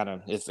just kind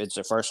of, if it's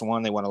the first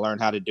one, they want to learn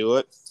how to do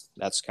it.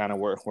 That's kind of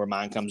where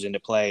mine comes into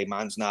play.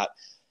 Mine's not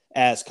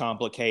as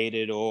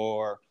complicated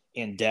or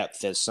in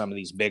depth as some of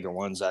these bigger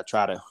ones. I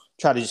try to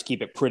just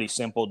keep it pretty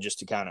simple, just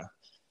to kind of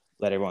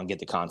let everyone get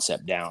the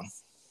concept down.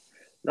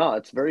 No,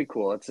 it's very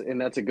cool. And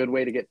that's a good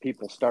way to get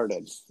people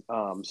started.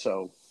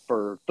 So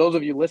for those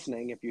of you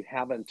listening, if you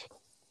haven't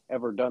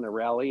ever done a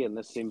rally, and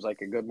this seems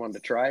like a good one to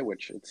try,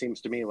 which it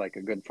seems to me like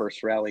a good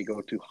first rally, go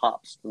to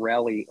Hops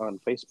Rally on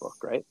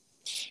Facebook, right?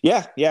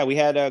 Yeah. We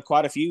had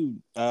quite a few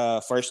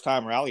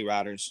first-time rally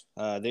riders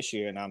this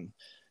year, and I'm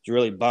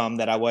really bummed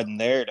that I wasn't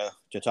there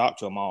to talk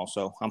to them all.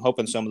 So I'm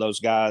hoping some of those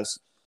guys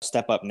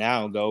step up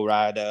now and go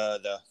ride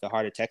the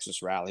Heart of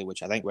Texas rally,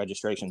 which I think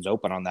registration's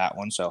open on that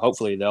one. So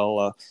hopefully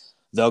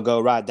they'll go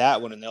ride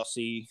that one, and they'll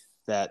see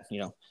that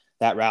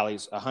that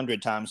rally's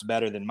 100 times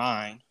better than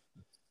mine.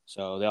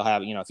 So they'll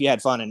have if you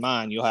had fun in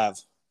mine, you'll have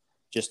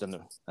just an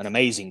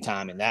amazing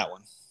time in that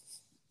one.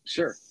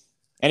 Sure.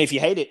 And if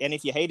you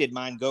hated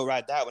mine, go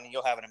ride that one, and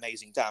you'll have an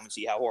amazing time and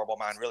see how horrible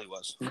mine really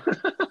was.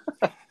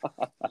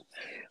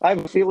 I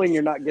have a feeling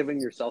you're not giving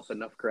yourself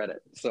enough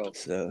credit. So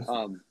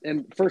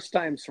and first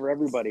times for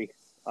everybody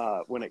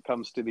when it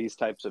comes to these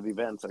types of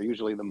events are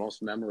usually the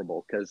most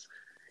memorable, because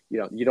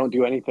you don't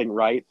do anything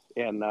right.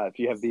 And if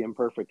you have the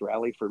imperfect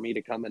rally, for me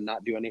to come and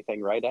not do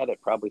anything right at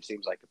it probably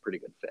seems like a pretty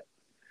good fit.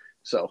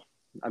 So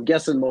I'm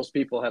guessing most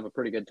people have a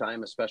pretty good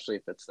time, especially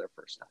if it's their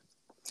first time.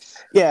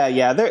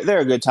 Yeah, they're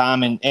a good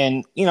time,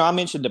 and I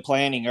mentioned the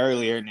planning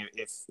earlier, and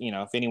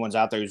if anyone's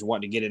out there who's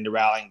wanting to get into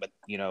rallying, but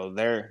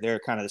they're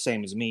kind of the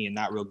same as me and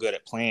not real good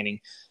at planning,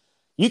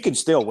 you can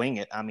still wing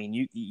it. I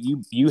mean,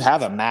 you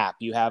have a map,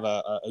 you have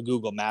a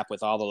Google map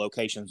with all the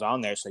locations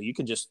on there, so you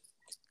can just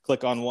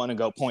click on one and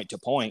go point to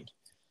point,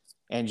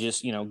 and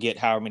just get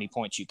however many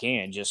points you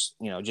can, just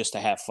to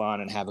have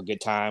fun and have a good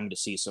time, to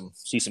see some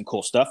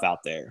cool stuff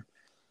out there.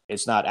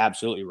 It's not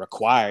absolutely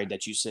required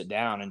that you sit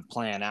down and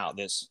plan out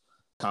this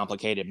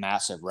complicated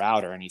massive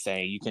route or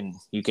anything.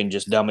 You can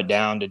just dumb it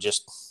down to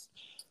just,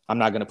 I'm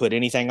not going to put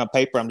anything on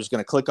paper. I'm just going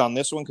to click on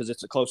this one because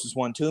it's the closest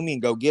one to me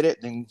and go get it,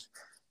 then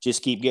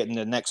just keep getting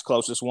the next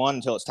closest one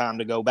until it's time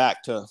to go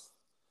back to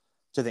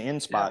the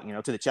end spot,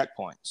 to the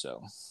checkpoint.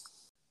 So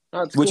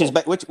which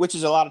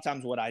is a lot of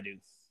times what I do.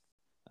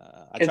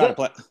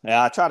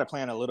 I try to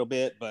plan a little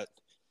bit, but it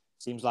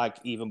seems like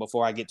even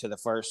before I get to the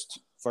first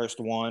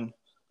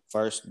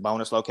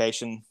bonus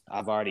location,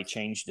 I've already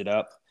changed it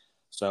up.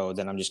 So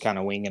then I'm just kind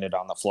of winging it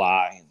on the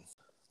fly,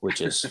 which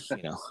is,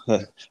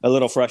 a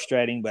little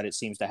frustrating, but it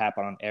seems to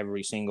happen on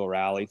every single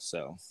rally.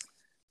 So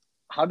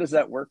how does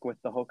that work with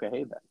the Hoka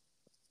Hay then?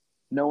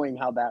 Knowing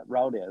how that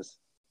route is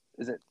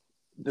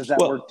does that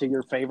work to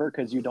your favor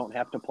because you don't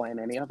have to plan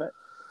any of it?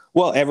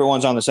 Well,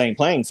 everyone's on the same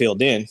playing field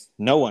then.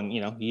 No one,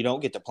 you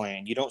don't get to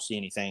plan. You don't see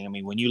anything. I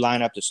mean, when you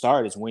line up to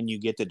start is when you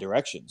get the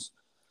directions.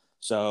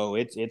 So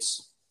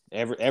it's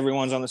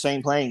everyone's on the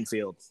same playing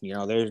field.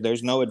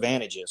 There's no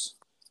advantages.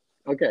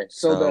 Okay,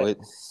 so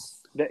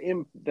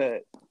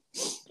the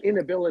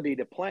inability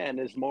to plan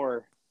is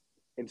more,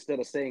 instead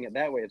of saying it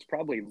that way, it's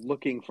probably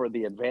looking for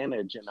the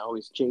advantage and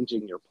always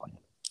changing your plan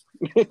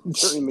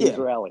during these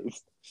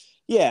rallies.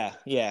 Yeah.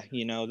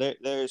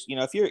 There's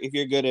if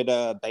you're good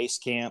at base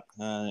camp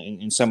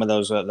in some of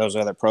those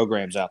other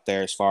programs out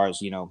there, as far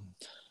as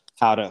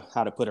how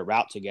to put a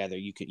route together,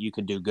 you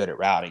could do good at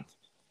routing,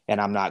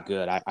 and I'm not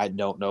good. I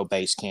don't know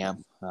base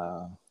camp.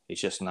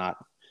 It's just not.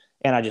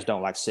 And I just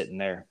don't like sitting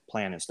there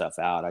planning stuff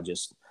out. I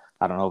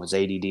don't know if it's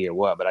ADD or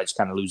what, but I just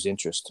kind of lose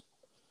interest.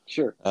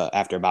 Sure.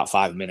 After about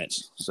 5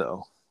 minutes.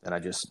 So then I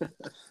just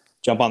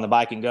jump on the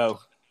bike and go.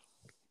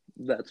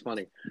 That's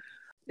funny.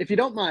 If you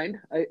don't mind,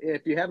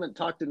 if you haven't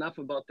talked enough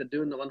about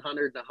doing the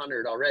 100 and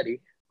 100 already,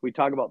 we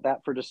talk about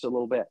that for just a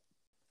little bit.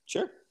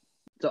 Sure.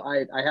 So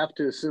I have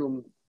to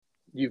assume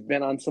You've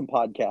been on some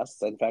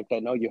podcasts. In fact, I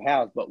know you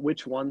have, but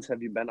which ones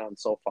have you been on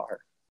so far?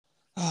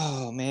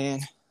 Oh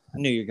man, I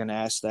knew you were gonna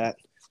ask that.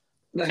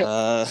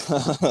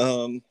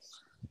 Let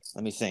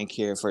me think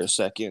here for a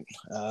second.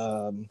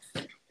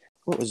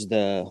 What was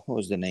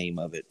the name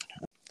of it?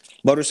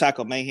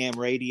 Motorcycle Mayhem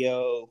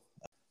Radio,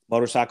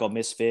 Motorcycle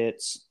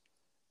Misfits.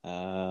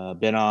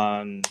 Been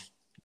on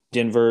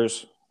Denver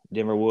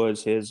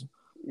Woods. His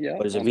Yeah,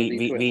 what is it? on the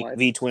V Twin Live.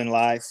 V Twin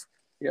Life.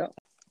 Yeah.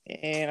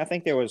 And I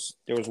think there was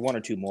one or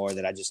two more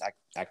that I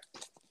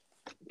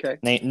Okay.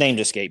 name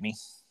escaped me.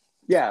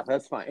 Yeah,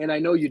 that's fine. And I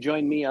know you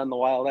joined me on the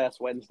Wild Ass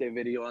Wednesday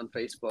video on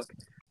Facebook.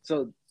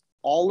 So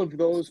all of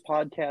those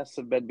podcasts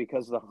have been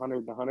because of the 100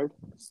 and 100?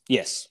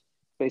 Yes.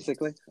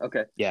 Basically?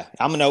 Okay. Yeah.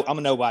 I'm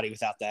a nobody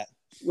without that.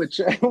 Which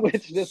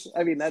just,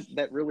 I mean,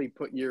 that really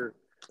put your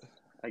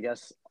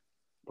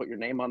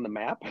name on the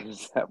map.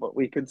 Is that what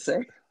we could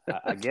say?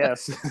 I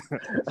guess.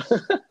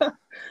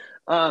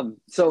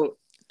 So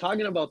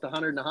talking about the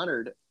 100 and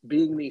 100,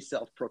 being the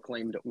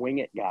self-proclaimed wing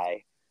it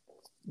guy,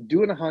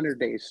 doing 100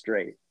 days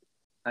straight,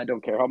 I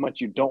don't care how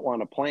much you don't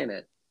want to plan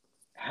it,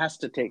 has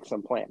to take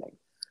some planning.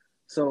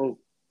 So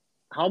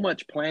how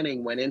much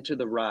planning went into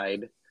the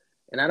ride?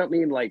 And I don't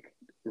mean like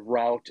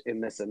route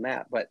and this and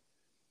that, but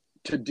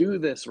to do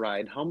this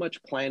ride, how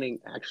much planning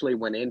actually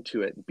went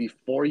into it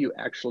before you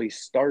actually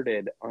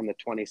started on the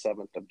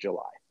 27th of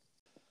July?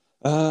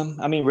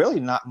 I mean, really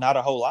not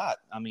a whole lot.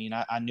 I mean,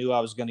 I knew I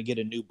was going to get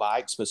a new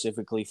bike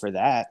specifically for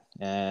that.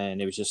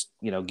 And it was just,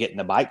 getting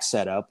the bike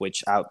set up,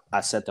 which I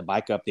set the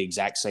bike up the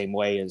exact same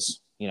way as,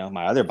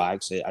 my other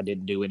bikes. I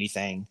didn't do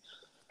anything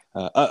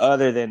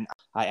other than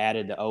I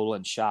added the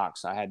Olin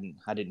shocks. I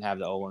didn't have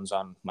the Olins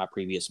on my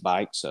previous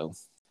bike. So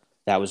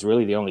that was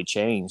really the only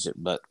change.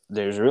 But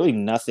there's really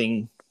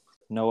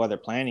no other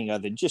planning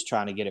other than just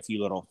trying to get a few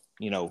little,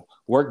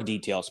 work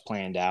details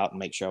planned out and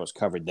make sure I was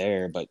covered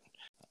there. But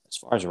as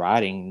far as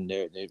riding,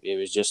 it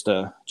was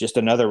just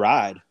another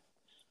ride.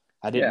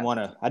 I didn't want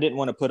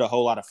to put a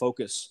whole lot of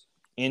focus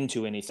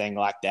into anything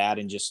like that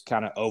and just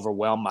kind of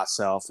overwhelm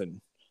myself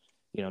and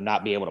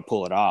not be able to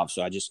pull it off.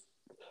 So I just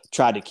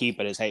tried to keep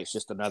it as, hey, it's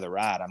just another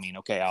ride. I mean,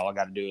 okay, all I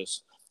got to do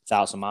is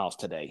 1,000 miles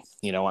today.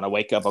 When I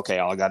wake up, okay,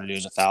 all I got to do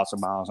is 1,000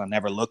 miles. I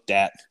never looked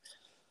at,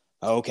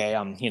 okay,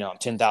 I'm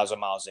 10,000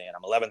 miles in,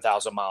 I'm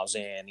 11,000 miles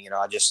in.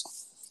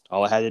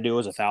 All I had to do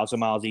was 1,000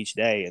 miles each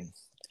day, and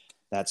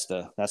that's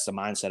the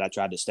mindset I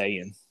tried to stay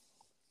in.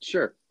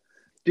 Sure.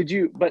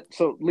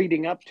 So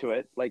leading up to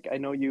it, like I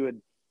know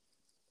you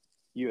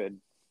had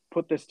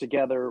put this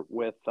together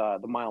with the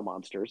Mile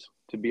Monsters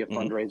to be a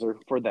fundraiser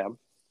for them.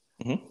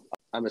 Mm-hmm.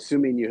 I'm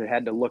assuming you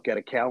had to look at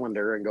a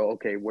calendar and go,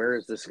 okay, where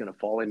is this going to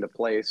fall into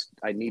place?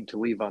 I need to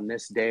leave on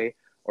this day.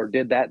 Or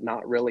did that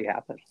not really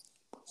happen?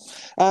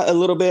 A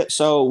little bit.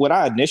 So when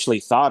I initially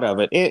thought of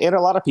it, and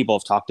a lot of people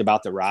have talked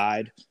about the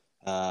ride,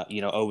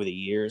 over the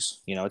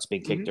years. It's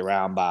been kicked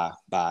around by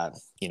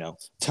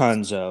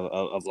tons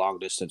of long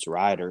distance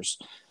riders.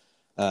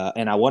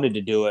 And I wanted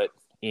to do it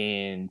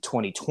in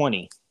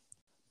 2020.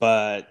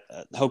 But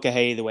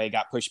Hoka, the way it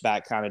got pushed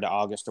back kind of to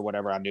August or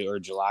whatever, or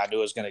July, I knew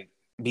it was going to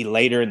be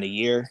later in the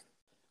year,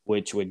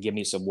 which would give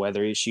me some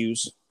weather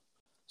issues.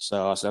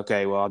 So I said,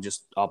 okay, well,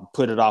 I'll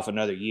put it off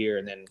another year.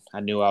 And then I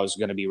knew I was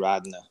going to be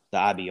riding the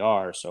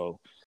IBR.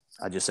 So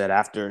I just said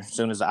as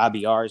soon as the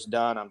IBR is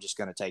done, I'm just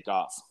going to take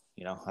off.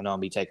 I know I'll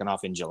be taking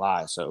off in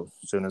July. So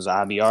as soon as the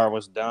IBR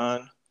was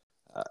done,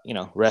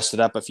 rested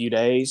up a few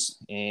days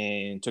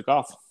and took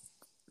off.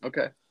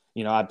 Okay.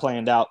 I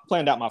planned out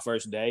my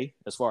first day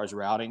as far as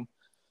routing,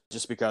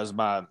 just because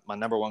my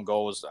number one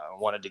goal was I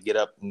wanted to get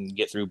up and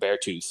get through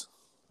Beartooth,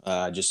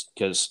 just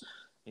because,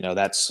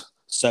 that's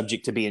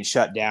subject to being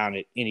shut down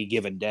at any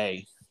given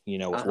day,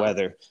 with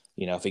weather,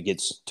 if it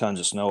gets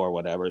tons of snow or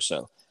whatever.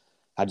 So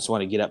I just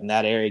want to get up in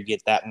that area,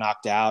 get that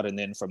knocked out. And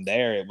then from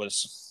there,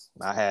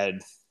 I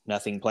had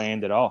nothing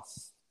planned at all.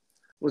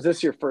 Was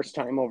this your first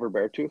time over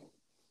Beartooth?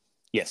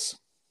 Yes.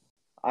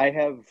 I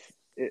have.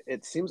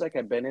 It seems like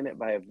I've been in it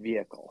by a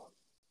vehicle,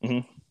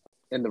 and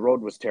the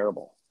road was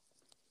terrible.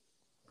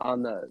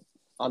 On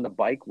the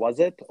bike, was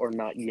it or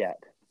not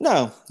yet?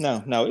 No.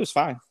 It was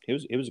fine.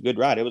 It was a good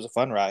ride. It was a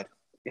fun ride.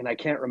 And I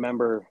can't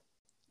remember.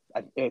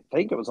 I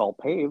think it was all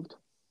paved,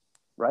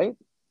 right?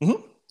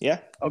 Mm-hmm. Yeah.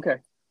 Okay.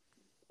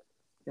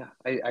 Yeah,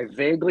 I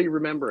vaguely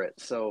remember it.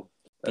 So.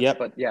 Yep.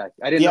 But yeah,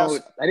 I didn't know.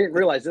 I didn't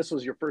realize this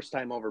was your first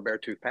time over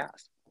Beartooth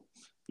Pass.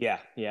 Yeah.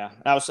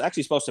 I was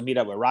actually supposed to meet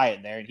up with Riot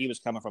there, and he was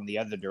coming from the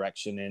other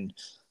direction, and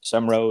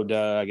some road,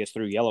 I guess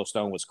through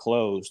Yellowstone, was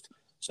closed.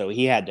 So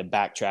he had to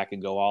backtrack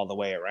and go all the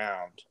way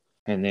around.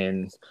 And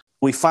then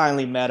we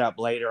finally met up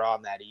later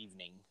on that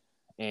evening.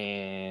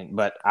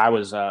 But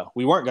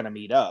we weren't going to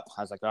meet up.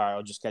 I was like, all right,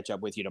 I'll just catch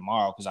up with you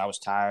tomorrow, because I was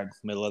tired,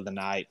 middle of the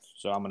night.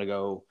 So I'm going to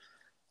go,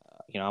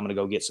 I'm going to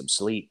go get some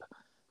sleep.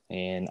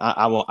 And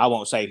I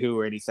won't say who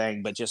or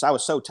anything, but just I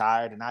was so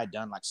tired, and I had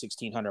done like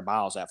 1,600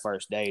 miles that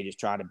first day, just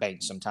trying to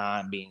bank some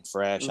time, being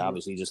fresh,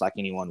 obviously, just like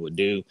anyone would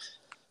do.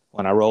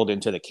 When I rolled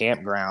into the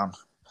campground,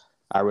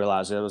 I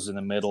realized it was in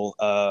the middle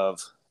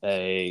of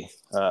an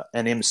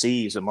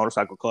MC's, a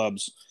motorcycle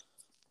club's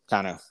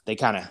they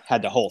kind of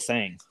had the whole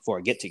thing for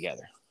a get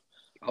together.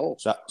 Oh,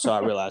 So I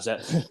realized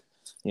that,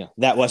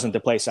 that wasn't the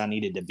place I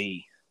needed to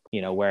be,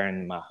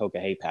 wearing my Hoka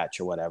Hay patch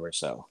or whatever.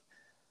 So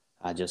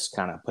I just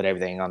kind of put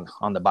everything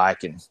on the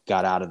bike and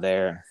got out of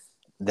there.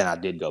 Then I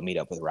did go meet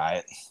up with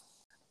Riot.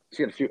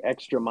 you got a few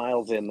extra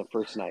miles in the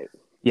first night.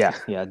 Yeah.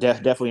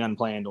 Definitely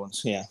unplanned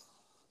ones. Yeah.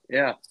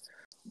 Yeah.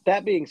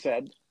 That being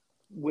said,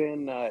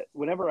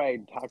 whenever I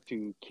talk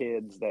to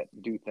kids that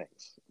do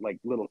things like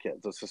little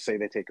kids, let's just say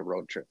they take a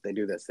road trip, they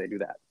do this, they do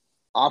that.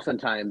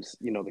 Oftentimes,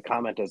 the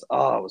comment is,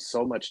 "Oh, it was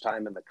so much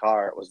time in the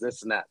car. It was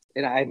this and that."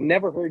 And I've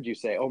never heard you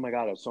say, "Oh my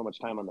God, it was so much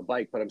time on the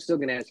bike." But I'm still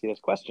going to ask you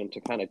this question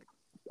to kind of,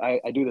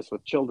 I do this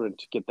with children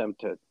to get them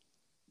to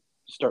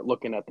start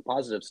looking at the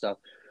positive stuff.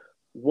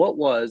 What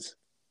was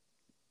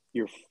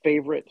your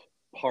favorite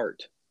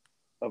part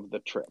of the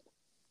trip,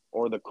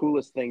 or the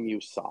coolest thing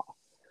you saw?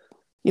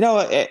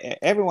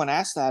 Everyone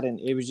asked that, and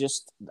it was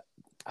just,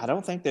 I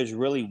don't think there's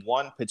really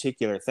one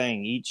particular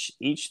thing.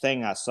 Each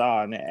thing I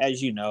saw, and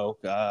as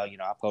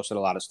I posted a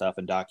lot of stuff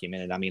and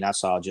documented. I mean, I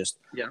saw just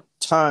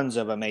tons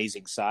of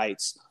amazing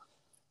sights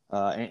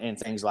and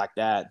things like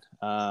that.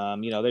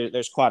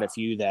 There's quite a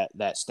few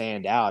that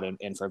stand out,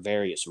 and for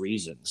various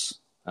reasons.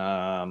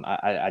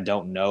 I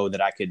don't know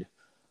that I could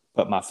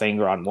put my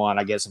finger on one.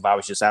 I guess if I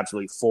was just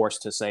absolutely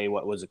forced to say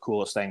what was the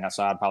coolest thing I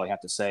saw, I'd probably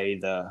have to say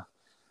the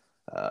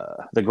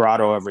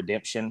Grotto of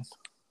Redemption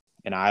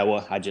in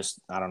Iowa. I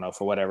don't know,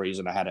 for whatever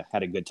reason, I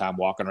had a good time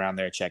walking around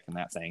there, checking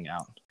that thing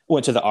out.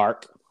 Went to the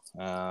Ark.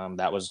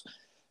 That was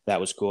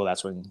cool.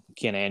 That's when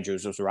Ken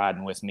Andrews was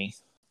riding with me.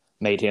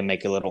 Made him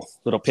make a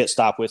little pit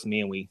stop with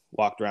me, and we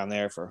walked around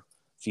there for a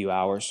few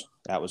hours.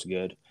 That was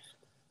good.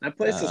 That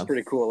place is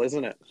pretty cool,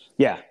 isn't it?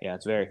 Yeah,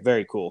 it's very,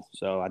 very cool.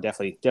 So I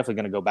definitely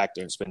going to go back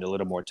there and spend a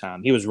little more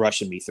time. He was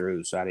rushing me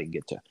through, so I didn't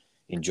get to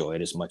enjoy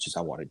it as much as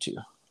I wanted to.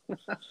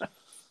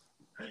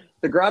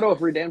 The Grotto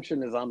of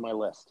Redemption is on my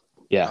list.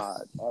 Yeah.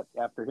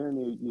 After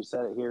hearing you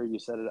said it here, you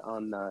said it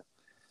on the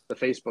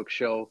Facebook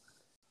show.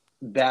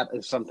 That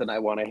is something I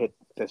want to hit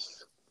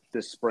this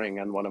spring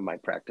on one of my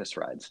practice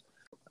rides.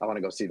 I want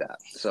to go see that.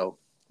 So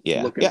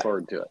looking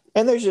forward to it.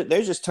 And there's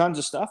just tons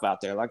of stuff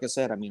out there. Like I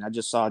said, I mean, I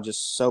just saw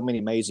just so many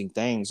amazing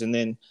things. And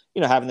then,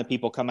 having the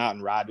people come out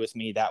and ride with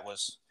me, that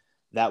was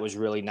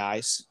really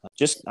nice.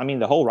 Just, I mean,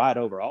 the whole ride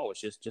overall was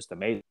just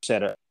amazing.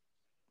 Set up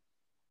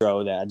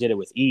that I did it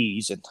with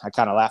ease, and I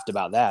kind of laughed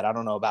about that. I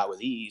don't know about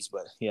with ease,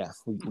 but yeah,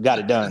 we got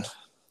it done.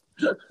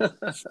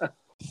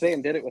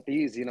 Saying did it with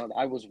ease,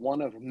 I was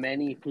one of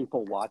many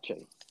people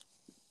watching.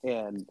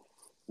 And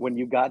when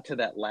you got to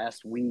that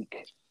last week,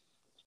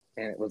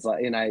 and it was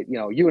like, and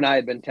you and I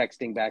had been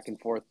texting back and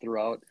forth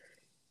throughout,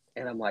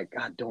 and I'm like,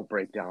 God, don't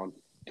break down.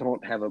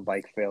 Don't have a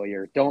bike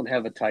failure. Don't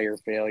have a tire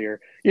failure.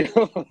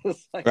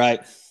 It's like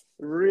right.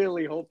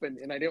 Really hoping,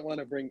 and I didn't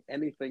want to bring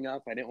anything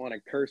up. I didn't want to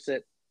curse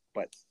it,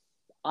 but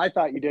I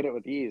thought you did it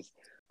with ease.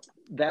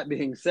 That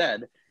being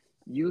said,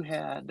 you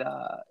had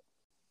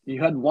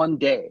one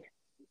day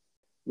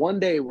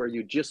where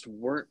you just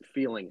weren't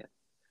feeling it.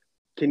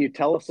 Can you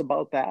tell us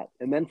about that?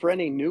 And then for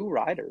any new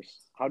riders,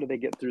 how do they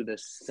get through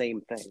this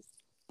same thing?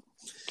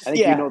 I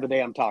think you know the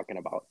day I'm talking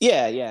about.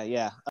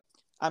 Yeah.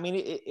 I mean,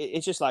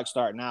 it's just like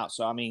starting out.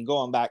 So, I mean,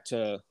 going back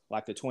to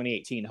like the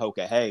 2018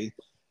 Hoka Hay,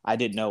 I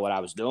didn't know what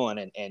I was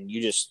doing. And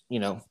you just,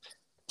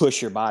 push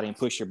your body and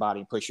push your body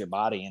and push your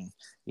body. And,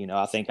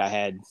 I think I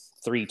had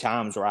 3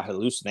 times where I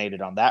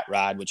hallucinated on that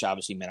ride, which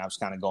obviously meant I was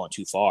kind of going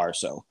too far.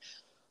 So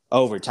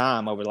over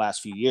time, over the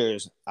last few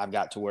years, I've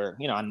got to where,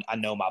 I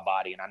know my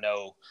body, and I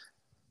know,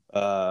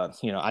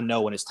 I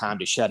know when it's time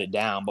to shut it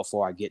down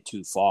before I get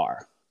too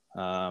far.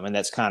 And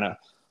that's kind of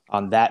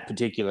on that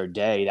particular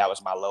day. That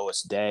was my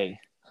lowest day.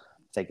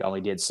 I think I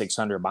only did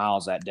 600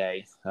 miles that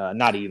day.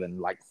 Not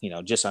even like,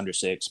 just under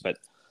 6, but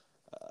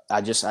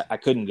I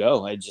couldn't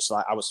go.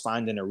 I was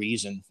finding a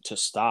reason to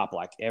stop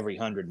like every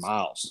 100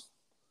 miles,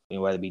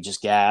 whether it be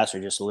just gas or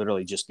just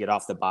literally just get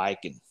off the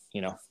bike and,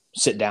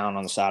 sit down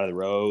on the side of the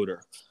road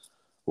or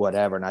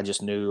whatever. And I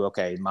just knew,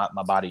 okay, my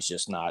body's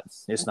just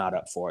it's not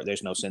up for it.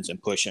 There's no sense in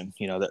pushing,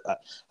 that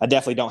I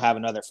definitely don't have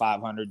another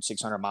 500,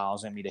 600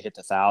 miles in me to hit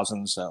the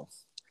 1,000. So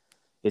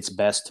it's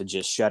best to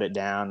just shut it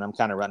down. I'm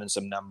kind of running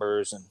some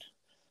numbers, and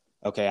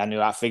okay,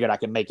 I figured I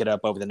could make it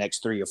up over the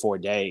next 3 or 4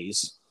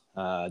 days,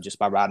 just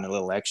by riding a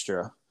little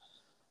extra.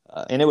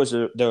 And it was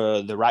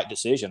the right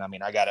decision. I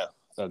mean, I got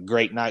a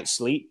great night's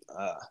sleep,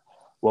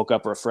 woke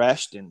up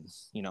refreshed, and,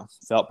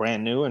 felt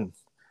brand new and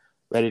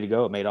ready to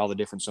go. It made all the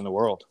difference in the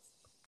world.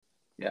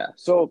 Yeah.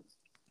 So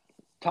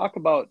talk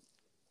about,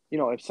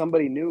 if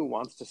somebody new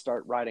wants to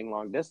start riding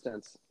long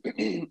distance,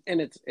 and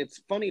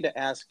it's funny to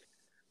ask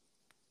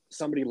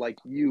somebody like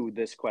you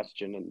this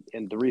question.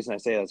 And the reason I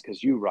say that is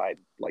because you ride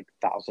like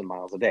 1,000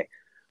 miles a day.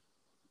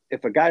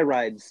 If a guy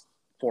rides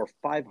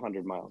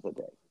 500 miles a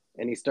day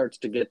and he starts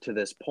to get to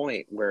this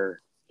point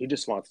where he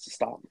just wants to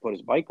stop and put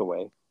his bike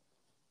away,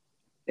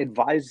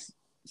 advise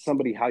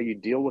somebody how you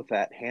deal with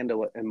that,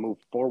 handle it, and move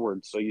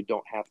forward so you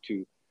don't have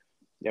to,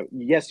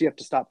 yes, you have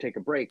to stop, take a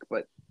break,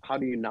 but how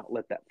do you not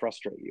let that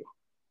frustrate you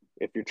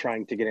if you're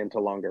trying to get into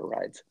longer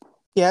rides?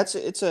 Yeah,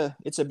 it's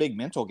a big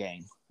mental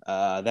game.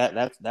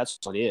 That's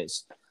what it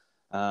is.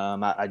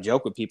 I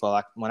joke with people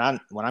like when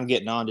I'm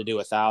getting on to do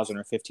 1,000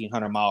 or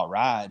 1,500 mile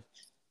ride,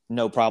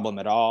 no problem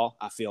at all.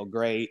 I feel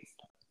great,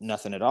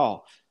 nothing at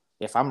all.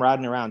 If I'm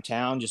riding around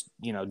town, just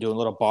doing a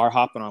little bar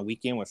hopping on a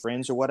weekend with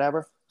friends or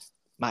whatever,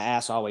 my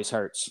ass always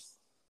hurts.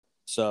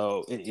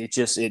 So it's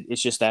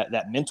just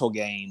that mental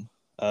game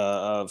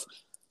of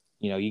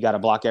you got to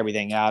block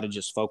everything out and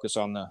just focus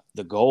on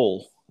the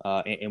goal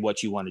and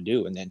what you want to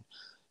do, and then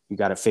you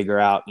got to figure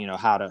out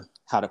how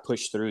to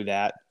push through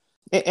that.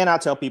 And I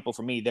tell people,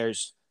 for me,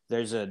 there's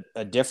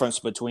a difference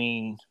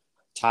between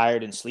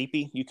tired and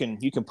sleepy. You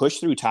can push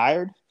through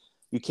tired,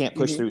 you can't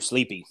push Mm-hmm. through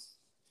sleepy.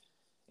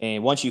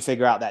 And once you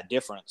figure out that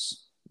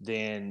difference,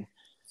 then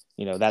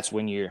that's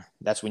when you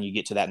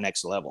get to that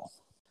next level.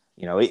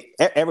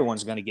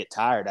 Everyone's going to get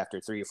tired after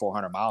 300 or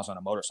 400 miles on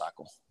a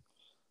motorcycle,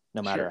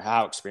 no matter Sure.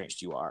 how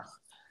experienced you are.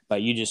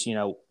 But you just,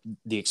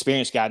 the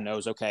experienced guy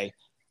knows, okay,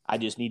 I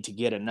just need to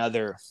get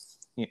another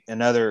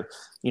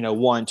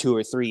 1, 2,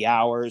 or 3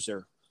 hours,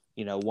 or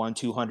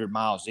 200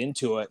 miles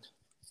into it,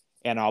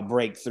 and I'll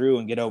break through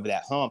and get over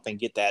that hump and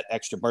get that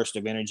extra burst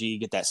of energy,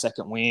 get that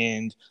second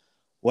wind,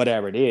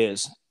 whatever it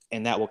is,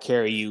 and that will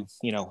carry you,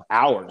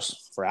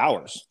 hours for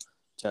hours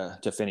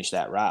to finish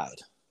that ride.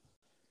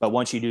 But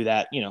once you do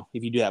that,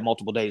 if you do that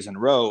multiple days in a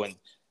row, and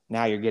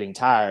now you're getting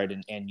tired,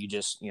 and you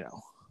just,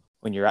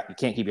 when you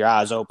can't keep your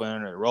eyes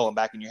open or rolling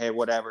back in your head,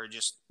 whatever,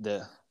 just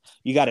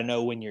you got to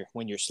know when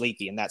you're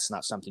sleepy, and that's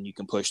not something you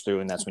can push through,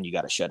 and that's when you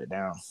got to shut it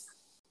down.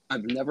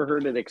 I've never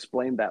heard it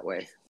explained that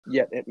way,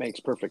 yet it makes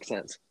perfect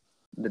sense.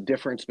 The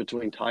difference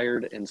between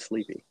tired and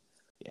sleepy.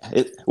 Yeah,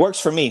 it works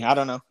for me. I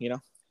don't know, Yeah.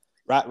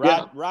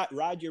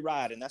 ride your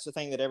ride, and that's the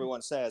thing that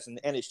everyone says, and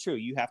it's true.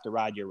 You have to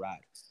ride your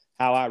ride.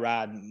 How I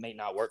ride may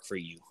not work for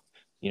you.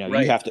 You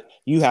Right.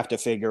 have to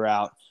figure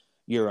out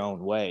your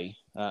own way,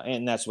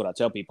 and that's what I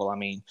tell people. I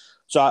mean,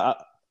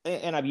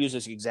 and I've used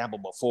this example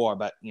before,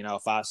 but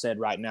if I said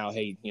right now,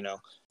 hey,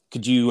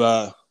 could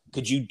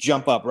you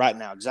jump up right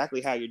now,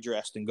 exactly how you're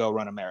dressed, and go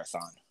run a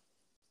marathon?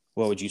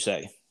 What would you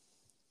say?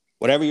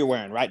 Whatever you're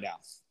wearing right now.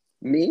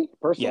 Me Yeah,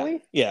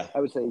 personally, yeah.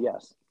 I would say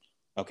yes.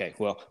 Okay,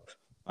 well,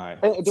 all right.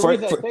 And the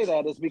reason I say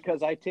that is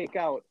because I take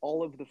out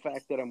all of the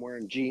fact that I'm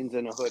wearing jeans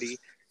and a hoodie,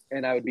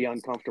 and I would be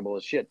uncomfortable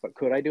as shit. But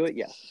could I do it?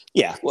 Yes.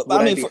 Yeah, well,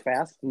 Would I be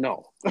fast?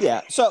 No.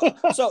 yeah. So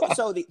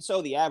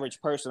the average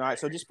person. All right.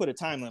 So just put a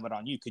time limit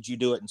on you. Could you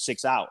do it in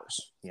 6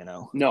 hours?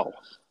 No. No.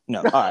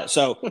 All right.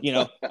 So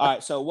all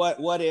right. So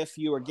what if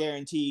you were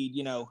guaranteed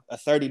a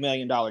 $30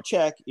 million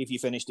check if you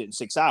finished it in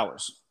 6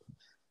 hours?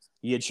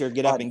 You'd sure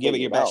get up I'd and give it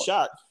figure your it best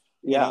out. shot.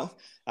 Yeah.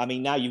 I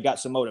mean, now you've got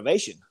some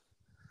motivation,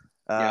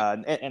 Yeah.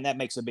 and that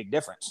makes a big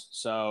difference.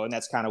 So, and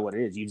that's kind of what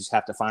it is. You just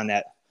have to find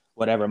that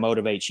whatever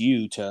motivates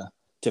you to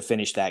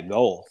finish that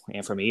goal.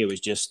 And for me, it was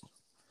just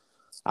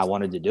I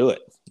wanted to do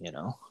it.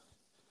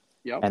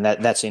 Yep. And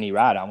that's any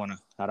ride. I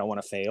don't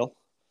want to fail.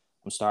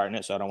 I'm starting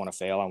it, so I don't want to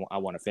fail. I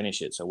want to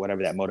finish it. So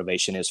whatever that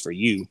motivation is for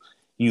you,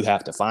 you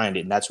have to find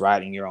it, and that's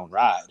riding your own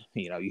ride.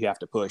 You have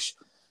to push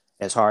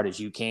as hard as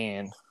you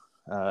can,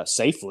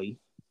 safely,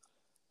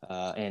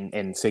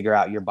 and figure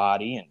out your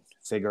body, and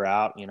figure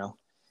out,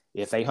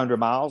 if 800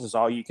 miles is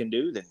all you can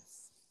do, then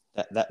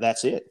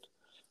that's it.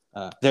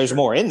 There's Sure.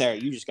 more in there.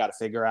 You just got to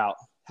figure out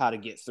how to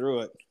get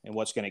through it and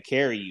what's going to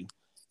carry you.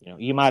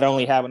 You might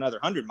only have another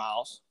 100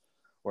 miles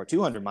or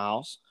 200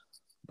 miles,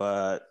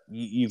 but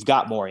you've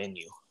got more in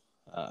you.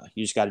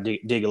 You just got to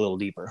dig a little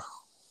deeper.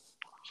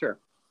 Sure.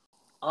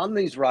 On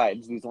these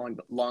rides, these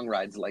long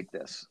rides like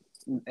this,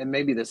 and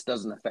maybe this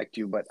doesn't affect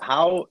you, but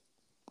how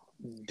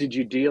did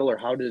you deal, or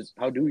how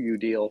do you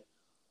deal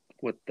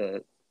with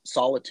the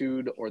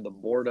solitude or the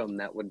boredom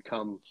that would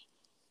come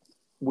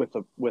with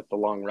the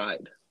long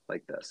ride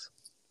like this?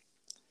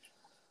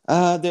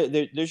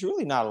 There's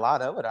really not a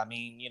lot of it. I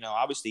mean,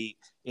 obviously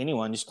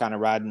anyone just kind of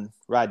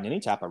riding any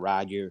type of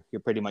ride, you're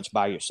pretty much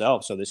by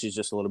yourself. So this is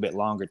just a little bit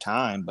longer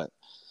time. But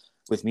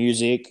with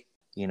music,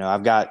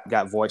 I've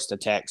got voice to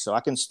text, so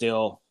I can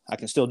still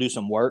do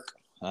some work.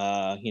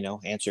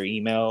 Answer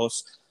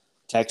emails,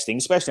 texting,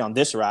 especially on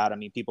this ride. I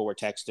mean, people were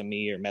texting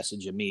me or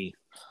messaging me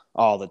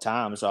all the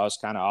time, so I was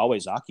kind of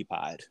always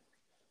occupied.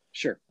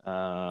 Sure.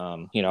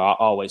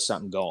 Always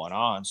something going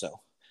on. So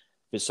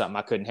if it's something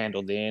I couldn't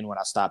handle then, when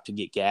I stopped to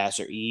get gas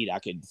or eat, I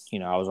could,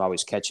 I was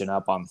always catching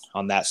up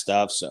on that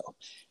stuff. So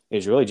it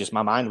was really just,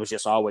 my mind was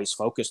just always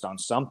focused on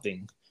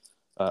something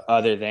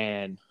other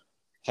than,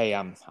 hey,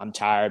 I'm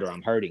tired or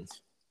I'm hurting.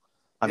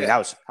 I mean,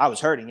 I was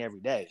hurting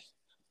every day,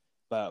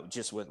 but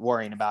just with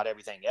worrying about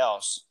everything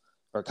else,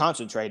 or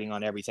concentrating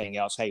on everything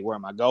else. Hey, where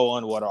am I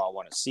going? What do I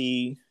want to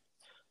see?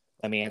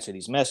 Let me answer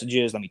these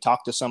messages. Let me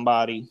talk to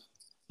somebody.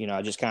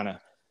 I just kind of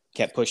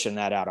kept pushing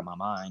that out of my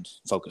mind,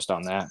 focused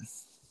on that.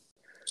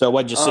 So it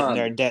wasn't just sitting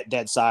there in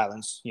dead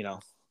silence,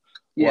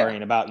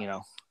 worrying about,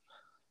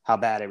 how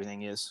bad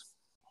everything is.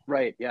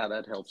 Right. Yeah,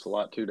 that helps a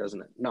lot too, doesn't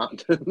it?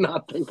 Not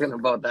thinking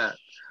about that.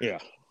 Yeah.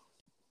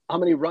 How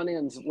many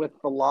run-ins with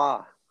the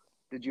law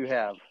did you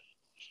have?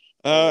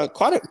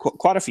 Quite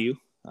a few.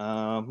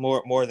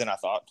 more than I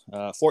thought.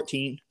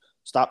 14,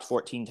 stopped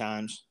 14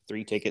 times,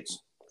 3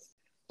 tickets.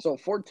 So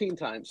 14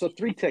 times. So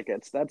 3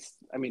 tickets. That's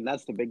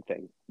the big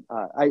thing.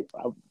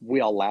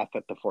 We all laugh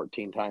at the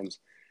 14 times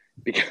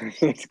because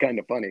it's kind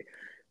of funny,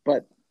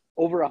 but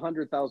over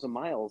 100,000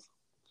 miles,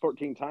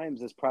 14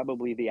 times is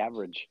probably the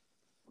average.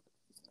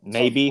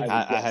 Maybe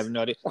I have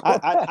no idea.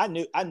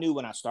 I knew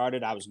when I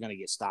started I was going to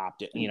get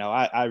stopped.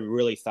 I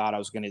really thought I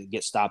was going to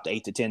get stopped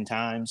 8 to 10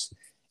 times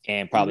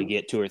and probably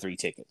get 2 or 3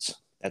 tickets.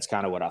 That's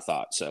kind of what I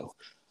thought. So,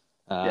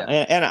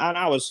 and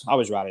I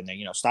was right in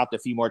there. Stopped a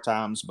few more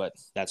times, but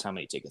that's how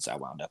many tickets I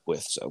wound up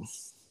with. So,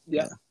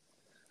 yeah.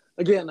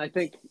 Again, I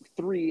think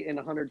 3 in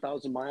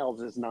 100,000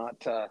 miles is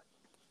not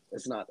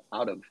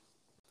out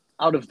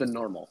of the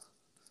normal.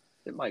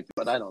 It might,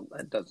 but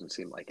it doesn't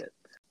seem like it.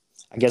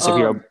 I guess if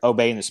you're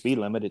obeying the speed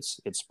limit,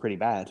 it's pretty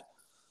bad.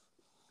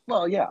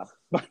 Well, yeah,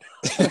 but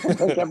I don't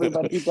think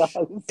everybody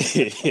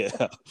does.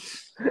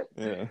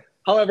 Yeah.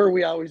 However,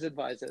 we always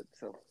advise it.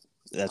 So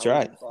that's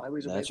right.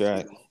 That's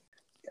right.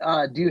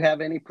 Do you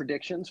have any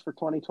predictions for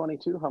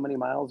 2022? How many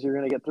miles you're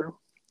going to get through?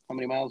 How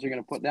many miles you're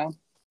going to put down?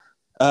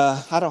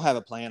 I don't have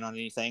a plan on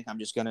anything. I'm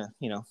just gonna,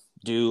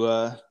 do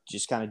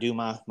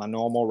my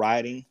normal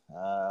riding,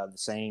 the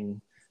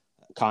same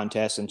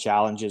contests and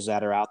challenges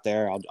that are out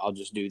there. I'll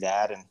just do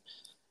that, and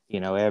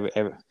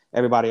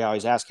everybody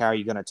always asks how are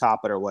you going to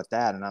top it or what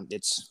that, and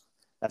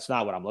that's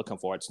not what I'm looking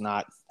for. It's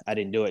not. I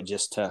didn't do it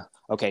just to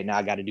now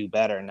I got to do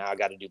better, and now I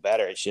got to do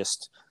better. It's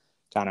just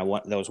kind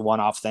of those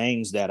one-off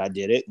things that I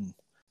did it, and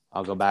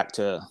I'll go back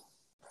to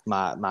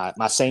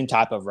my same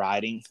type of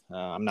riding.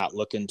 I'm not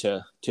looking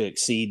to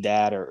exceed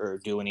that or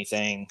do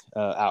anything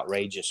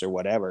outrageous or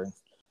whatever.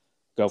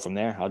 Go from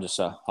there.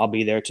 I'll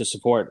be there to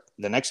support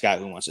the next guy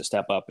who wants to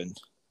step up and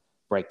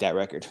break that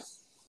record.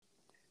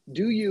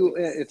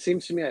 It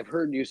seems to me I've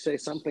heard you say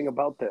something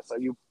about this. Are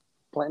you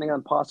planning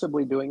on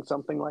possibly doing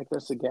something like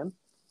this again?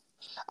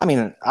 I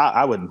mean,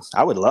 I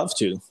would love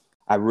to.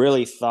 I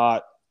really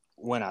thought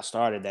when I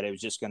started that it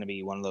was just going to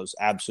be one of those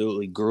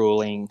absolutely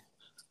grueling,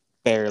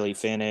 barely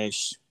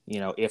finish,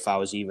 if I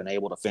was even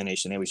able to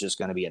finish, and it was just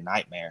going to be a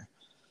nightmare.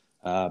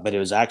 But it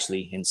was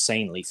actually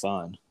insanely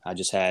fun. I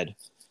just had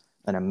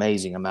an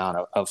amazing amount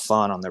of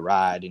fun on the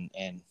ride,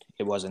 and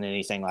it wasn't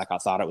anything like I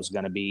thought it was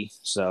going to be.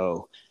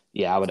 So,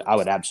 yeah, I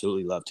would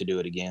absolutely love to do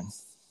it again.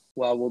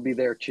 Well, we'll be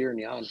there cheering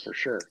you on for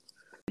sure.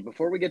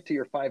 Before we get to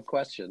your 5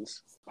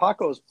 questions,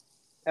 Paco's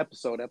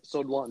episode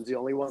 1 is the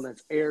only one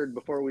that's aired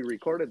before we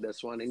recorded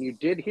this one, and you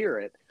did hear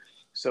it.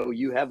 So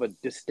you have a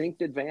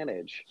distinct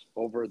advantage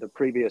over the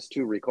previous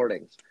 2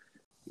 recordings.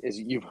 Is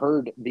you've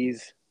heard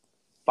these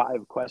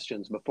 5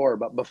 questions before,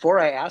 but before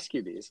I ask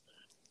you these,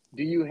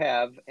 do you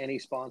have any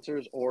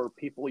sponsors or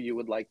people you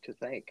would like to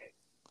thank?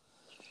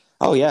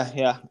 Oh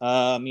yeah.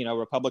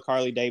 Republic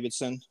Harley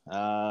Davidson.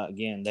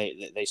 Again,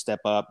 they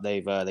step up.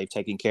 They've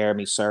taken care of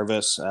me.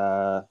 Service.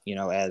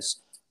 As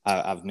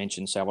I've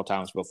mentioned several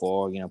times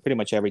before. Pretty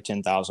much every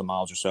 10,000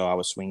 miles or so, I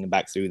was swinging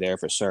back through there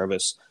for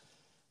service.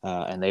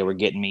 And they were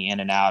getting me in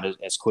and out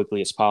as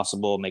quickly as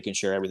possible, making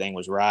sure everything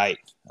was right.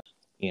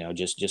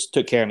 Just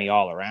took care of me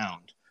all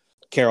around.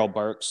 Carol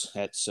Burks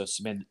had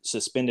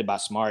suspended by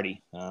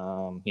Smarty.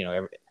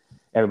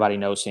 Everybody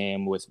knows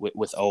him with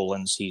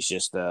Öhlins. He's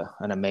just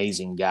an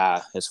amazing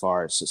guy as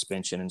far as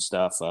suspension and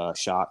stuff,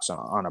 shocks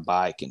on a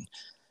bike, and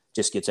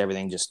just gets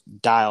everything just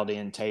dialed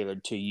in,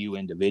 tailored to you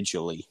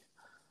individually.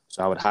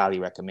 So I would highly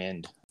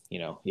recommend,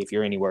 if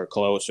you're anywhere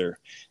close or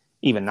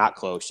even not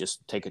close,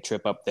 just take a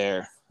trip up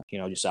there.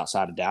 Just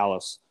outside of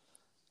Dallas,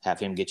 have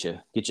him get you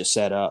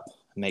set up.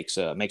 Makes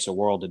a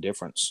world of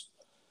difference.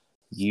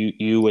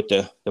 You with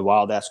the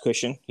Wild Ass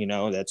cushion,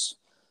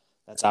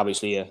 that's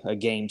obviously a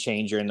game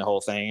changer in the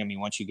whole thing. I mean,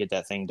 once you get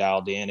that thing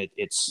dialed in,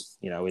 it's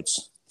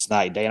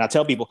night and day. And I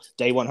tell people,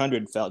 day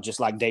 100 felt just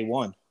like day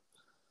 1.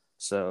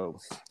 So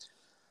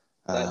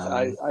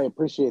I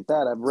appreciate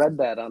that. I've read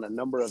that on a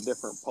number of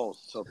different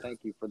posts, so thank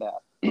you for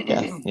that.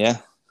 Yeah.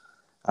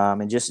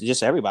 And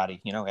just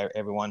everybody,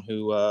 everyone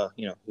who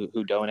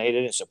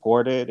donated and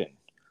supported and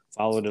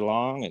followed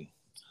along and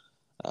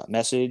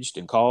messaged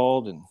and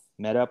called and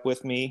met up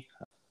with me.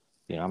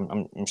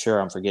 I'm sure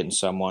I'm forgetting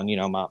someone.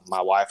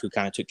 My wife, who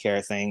kind of took care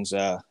of things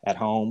at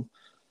home.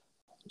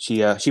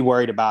 She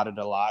worried about it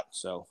a lot,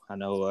 so I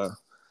know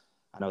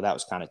that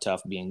was kind of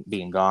tough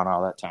being gone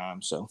all that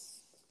time. So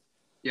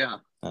yeah,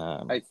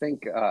 I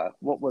think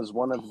what was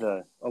one of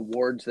the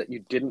awards that you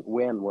didn't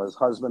win was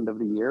Husband of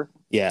the Year.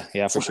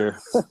 Yeah, for sure.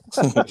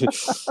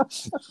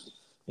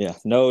 Yeah,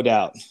 no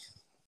doubt.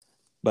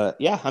 But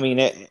yeah, I mean,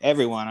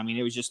 everyone. I mean,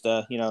 it was just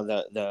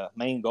the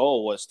main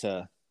goal was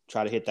to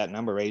try to hit that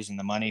number, raising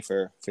the money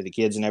for the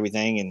kids and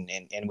everything,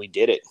 and we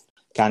did it.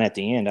 Kind of at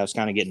the end, I was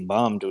kind of getting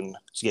bummed when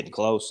it's getting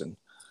close, and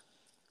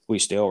we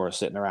still were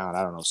sitting around,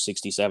 I don't know,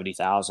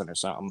 60,000-70,000 or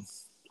something,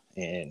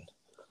 and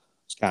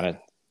it's kind of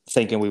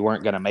thinking we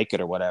weren't going to make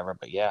it or whatever.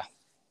 But yeah,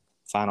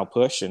 final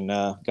push and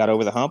got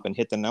over the hump and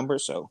hit the number.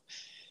 So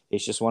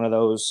it's just one of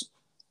those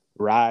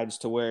rides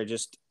to where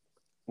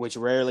which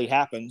rarely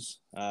happens,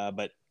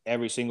 but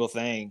every single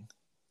thing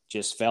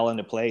just fell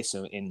into place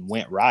and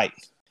went right.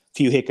 A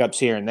few hiccups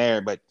here and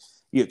there, but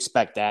you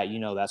expect that.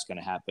 That's going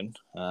to happen.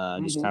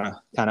 Just kind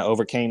of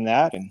overcame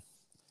that and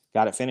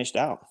got it finished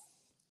out.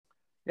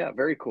 Yeah,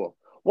 very cool.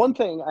 One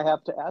thing I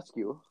have to ask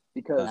you,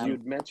 because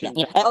you'd mentioned,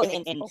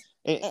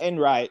 and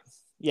right,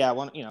 yeah,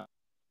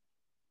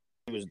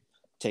 he was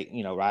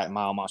right.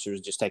 Mile Monster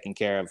was just taking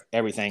care of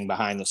everything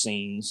behind the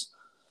scenes,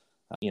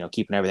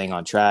 keeping everything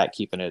on track,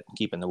 keeping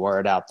the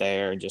word out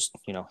there, and just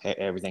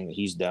everything that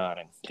he's done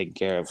and taking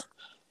care of,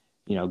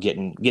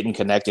 getting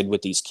connected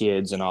with these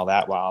kids and all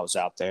that while I was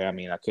out there. I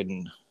mean, I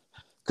couldn't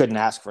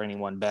ask for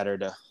anyone better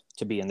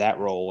to be in that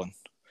role and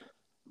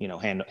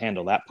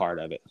handle that part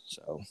of it.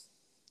 So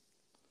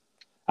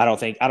I don't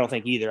think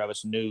either of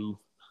us knew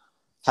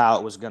how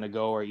it was going to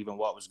go or even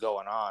what was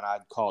going on. I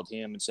called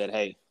him and said,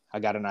 "Hey, I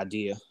got an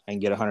idea. I can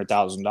get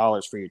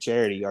 $100,000 for your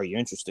charity. Are you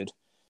interested?"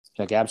 He's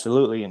like,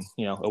 "Absolutely." And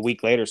a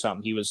week later,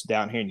 he was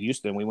down here in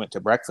Houston. We went to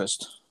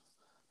breakfast.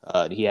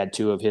 He had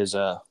two of his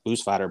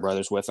boost fighter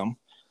brothers with him,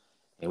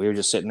 and we were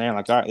just sitting there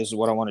like, "All right, this is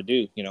what I want to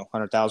do."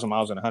 100,000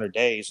 miles in 100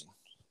 days.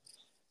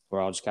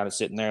 We're all just kind of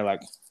sitting there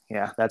like,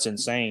 "Yeah, that's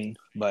insane,"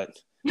 but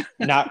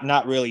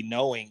not really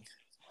knowing,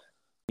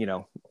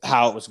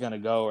 how it was going to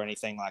go or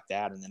anything like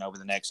that. And then over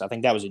the next, I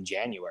think that was in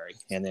January,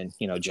 and then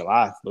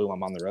July, boom,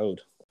 I'm on the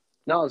road.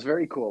 No, it's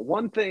very cool.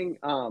 One thing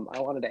I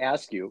wanted to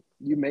ask you,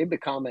 you made the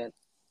comment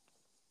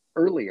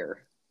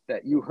earlier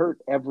that you hurt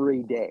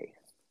every day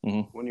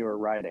when you were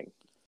riding.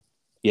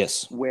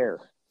 Yes. Where?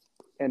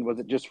 And was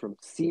it just from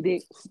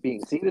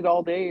being seated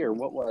all day, or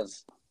what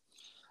was?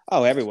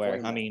 Oh,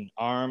 everywhere. I mean,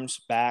 arms,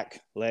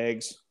 back,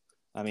 legs.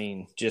 I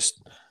mean, just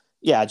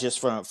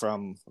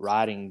from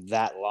riding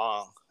that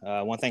long.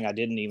 One thing I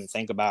didn't even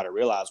think about or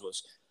realize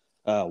was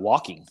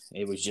walking.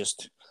 It was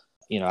just,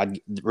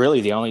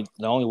 the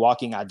only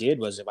walking I did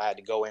was if I had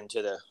to go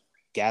into the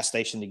gas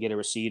station to get a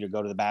receipt or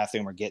go to the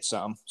bathroom or get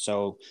something.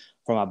 So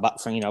from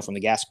the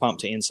gas pump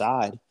to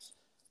inside,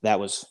 that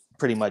was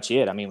pretty much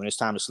it. I mean, when it's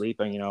time to sleep,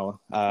 and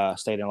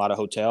stayed in a lot of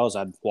hotels,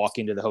 I'd walk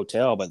into the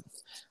hotel, but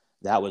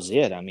that was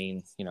it. I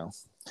mean,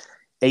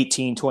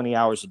 18, 20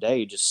 hours a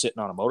day just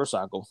sitting on a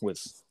motorcycle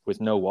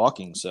with no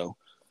walking. So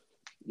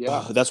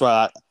yeah, that's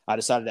why I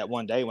decided that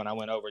one day when I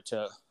went over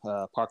to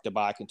park the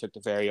bike and took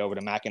the ferry over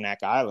to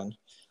Mackinac Island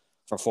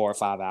for 4 or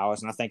 5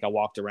 hours. And I think I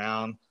walked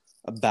around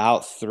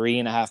about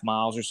 3.5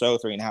 miles or so,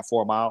 3.5,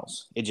 4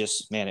 miles. It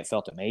just, man, it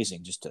felt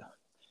amazing just to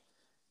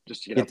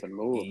get up and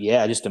move.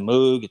 Yeah, just to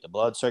move, get the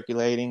blood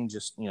circulating,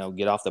 just,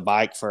 get off the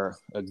bike for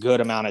a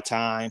good amount of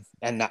time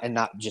and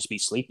not just be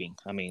sleeping.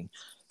 I mean,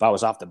 if I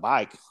was off the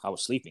bike, I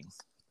was sleeping.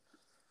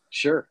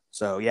 Sure.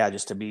 So yeah,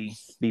 just to be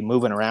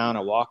moving around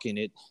and walking,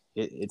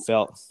 it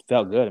felt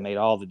good. It made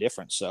all the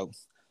difference. So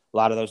a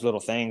lot of those little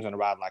things on a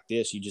ride like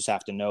this, you just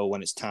have to know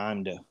when it's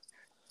time to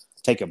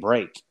take a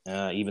break.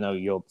 Even though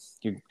you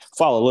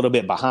fall a little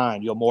bit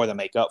behind, you'll more than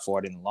make up for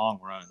it in the long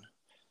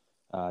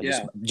run.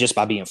 Just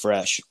by being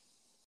fresh.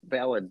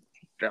 Valid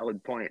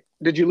point.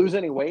 Did you lose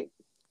any weight?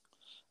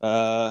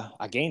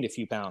 I gained a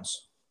few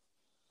pounds.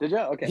 Did you?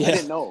 Okay, yeah. I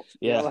didn't know.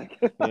 Yeah,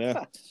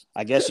 yeah.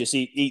 I guess just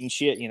eating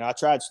shit. I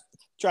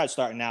tried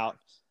starting out,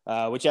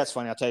 which that's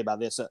funny. I'll tell you about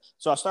this.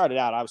 So I started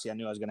out. Obviously, I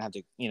knew I was going to have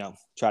to,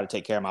 try to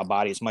take care of my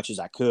body as much as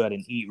I could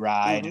and eat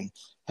right and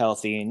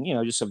healthy and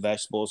just some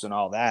vegetables and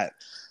all that.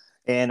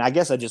 And I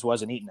guess I just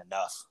wasn't eating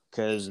enough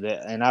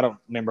and I don't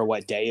remember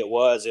what day it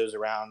was. It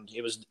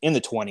was in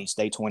the 20s,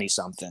 day 20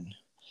 something.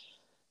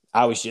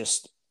 I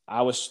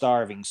was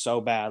starving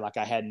so bad, like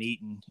I hadn't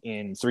eaten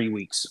in 3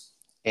 weeks.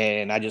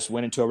 And I just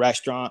went into a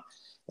restaurant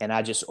and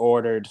I just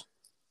ordered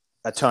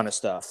a ton of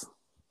stuff.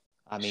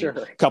 I mean,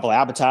 a couple of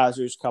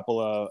appetizers, a couple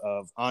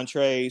of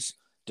entrees,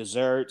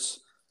 desserts.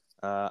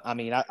 I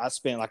mean, I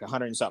spent like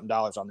 $100 and something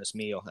on this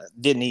meal.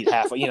 Didn't eat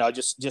half. I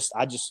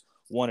just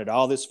wanted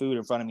all this food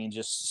in front of me and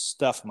just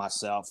stuffed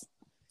myself.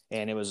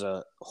 And it was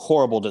a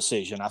horrible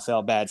decision. I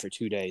felt bad for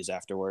 2 days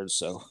afterwards.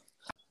 So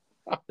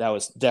that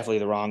was definitely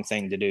the wrong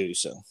thing to do.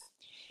 So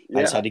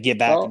I just had to get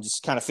back and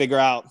just kind of figure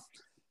out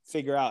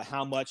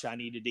how much I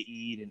needed to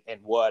eat and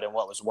what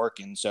was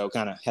working. So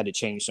kind of had to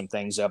change some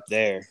things up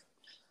there.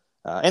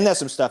 And that's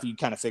some stuff you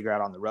kind of figure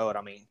out on the road.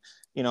 I mean,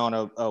 on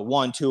a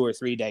 1, 2, or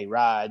 3 day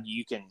ride,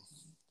 you can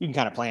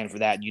kind of plan for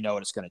that and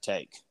what it's going to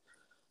take.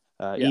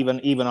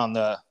 Even on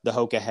the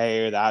Hoka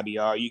Hay or the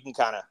IBR, you can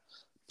kind of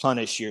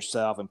punish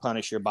yourself and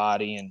punish your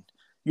body and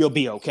you'll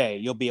be okay.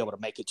 You'll be able to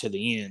make it to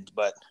the end.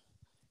 But,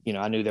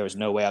 I knew there was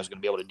no way I was going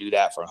to be able to do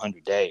that for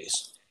 100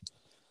 days.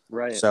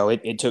 Right. So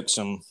it took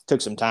some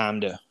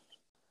time to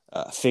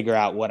figure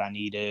out what I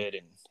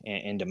needed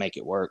and to make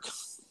it work.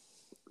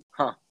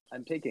 Huh.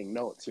 I'm taking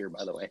notes here,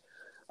 by the way.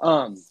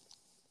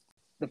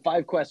 The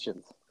 5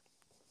 questions.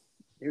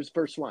 Here's the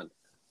first one.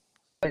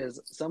 What is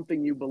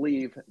something you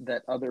believe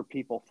that other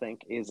people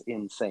think is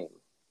insane?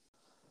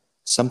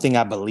 Something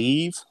I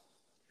believe?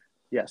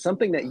 Yeah,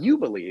 something that you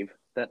believe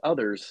that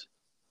others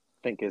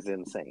think is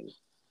insane.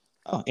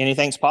 Oh,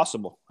 anything's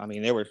possible. I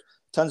mean, there were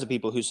tons of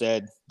people who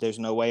said there's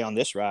no way on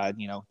this ride,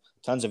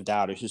 tons of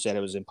doubters who said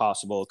it was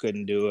impossible,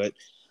 couldn't do it.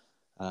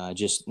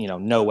 Just,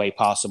 no way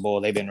possible.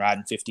 They've been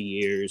riding 50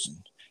 years and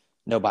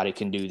nobody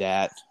can do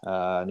that.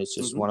 And it's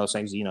just one of those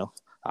things,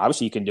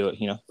 obviously you can do it,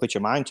 put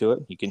your mind to it.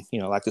 You can,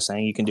 like the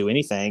saying, you can do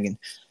anything, and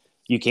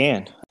you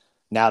can.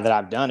 Now that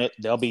I've done it,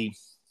 there'll be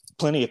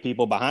plenty of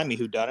people behind me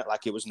who done it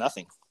like it was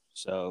nothing.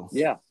 So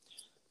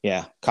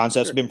yeah,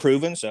 concept's been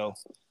proven. So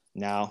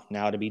now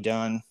to be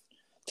done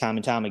time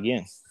and time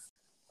again.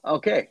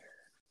 Okay.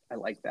 I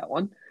like that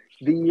one.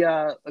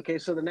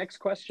 So the next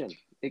question,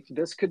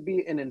 this could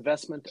be an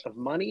investment of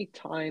money,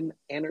 time,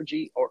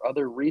 energy, or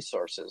other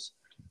resources.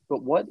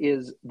 But what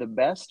is the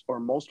best or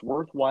most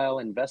worthwhile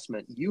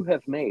investment you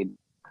have made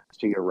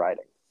to your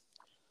riding?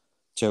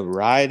 To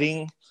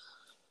riding,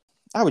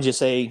 I would just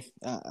say,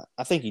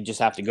 I think you just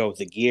have to go with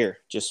the gear,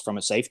 just from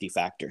a safety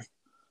factor.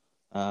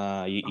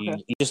 You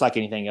just like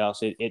anything else,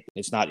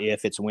 it's not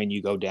if, it's when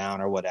you go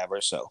down or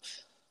whatever. So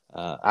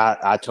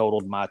I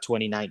totaled my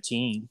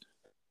 2019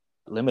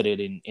 limited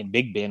in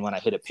Big Bend when I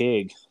hit a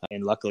pig,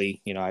 and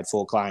luckily, I had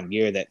full climb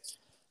gear that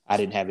I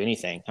didn't have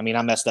anything. I mean,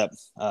 I messed up,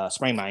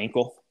 sprained my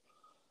ankle,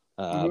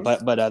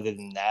 but other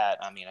than that,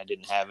 I mean, I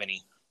didn't have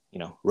any,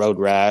 road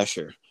rash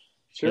or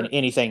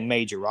anything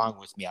major wrong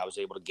with me. I was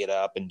able to get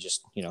up and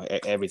just,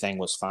 everything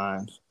was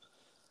fine.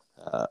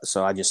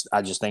 So I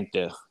just think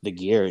the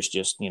gear is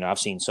just, I've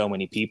seen so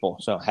many people,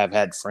 so have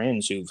had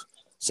friends who've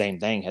same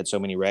thing, had so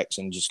many wrecks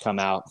and just come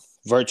out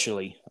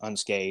virtually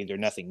unscathed or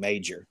nothing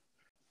major.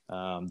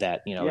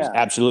 That is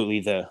absolutely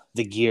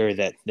the gear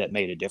that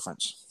made a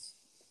difference.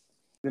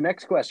 The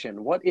next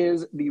question, what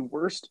is the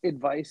worst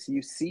advice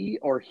you see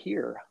or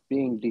hear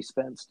being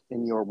dispensed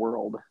in your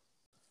world?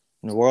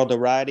 In the world of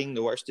riding,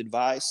 the worst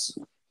advice,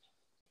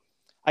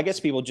 I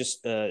guess people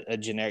just a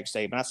generic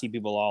statement. I see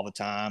people all the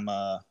time,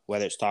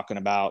 whether it's talking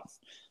about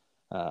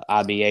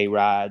IBA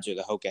rides or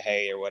the Hoka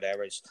Hay or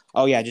whatever. It's,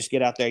 oh yeah, just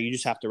get out there. You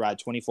just have to ride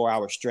 24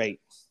 hours straight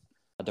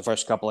the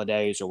first couple of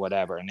days or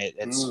whatever. And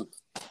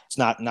it's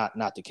not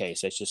the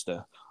case. It's just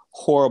a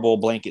horrible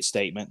blanket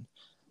statement.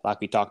 Like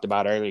we talked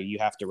about earlier, you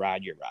have to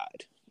ride your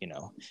ride.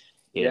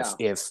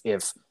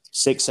 If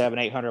 600,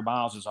 700, 800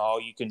 miles is all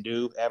you can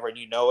do ever, and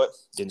it,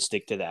 then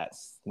stick to that.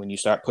 When you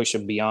start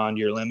pushing beyond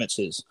your limits,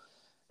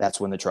 that's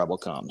when the trouble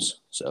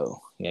comes.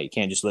 So you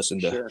can't just listen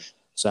to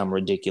some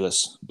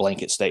ridiculous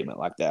blanket statement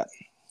like that.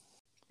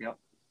 Yep.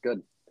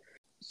 Good.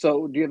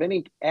 So do you have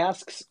any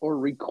asks or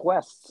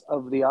requests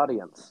of the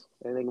audience?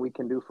 Anything we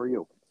can do for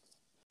you?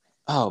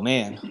 Oh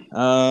man.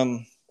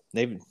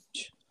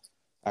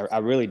 I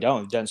really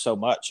don't. I've done so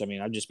much. I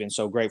mean, I've just been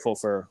so grateful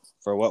for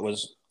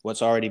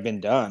what's already been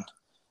done.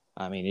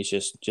 I mean, it's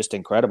just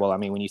incredible. I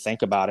mean, when you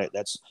think about it,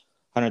 that's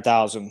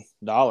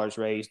 $100,000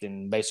 raised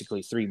in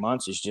basically 3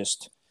 months is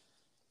just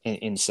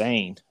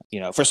insane.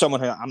 For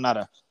someone who, I'm not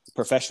a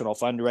professional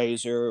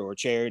fundraiser or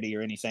charity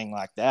or anything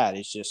like that.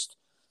 It's just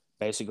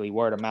basically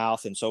word of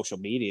mouth and social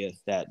media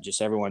that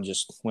just everyone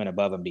just went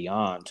above and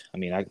beyond. I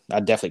mean, I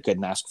definitely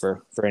couldn't ask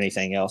for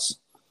anything else.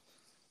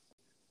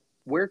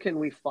 Where can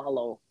we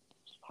follow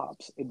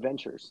Hops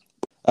Adventures?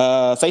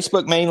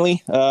 Facebook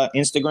mainly,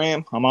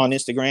 Instagram. I'm on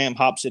Instagram,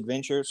 Hops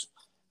Adventures.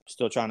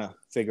 Still trying to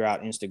figure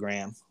out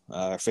Instagram.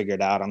 Figure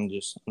it out. I'm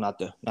just not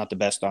the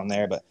best on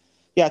there, but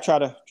yeah, I try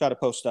to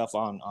post stuff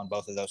on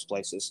both of those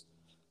places.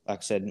 Like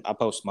I said, I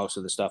post most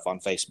of the stuff on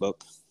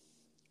Facebook.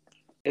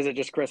 Is it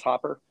just Chris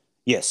Hopper?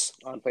 Yes.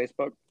 On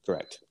Facebook?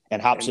 Correct.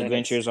 And Hops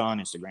Adventures on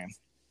Instagram.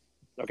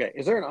 Okay.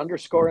 Is there an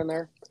underscore in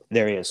there?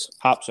 There is.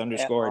 Hops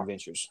 _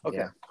 Adventures. Okay.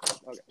 Yeah.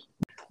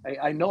 Okay.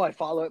 I know I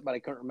follow it, but I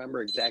couldn't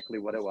remember exactly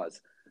what it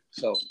was.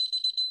 So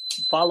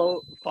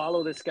follow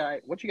this guy.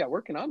 What you got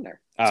working on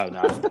there? Oh,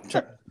 no.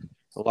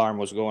 Alarm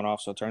was going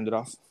off, so I turned it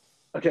off.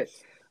 Okay.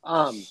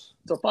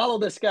 So follow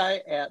this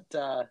guy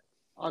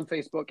on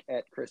Facebook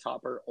at Chris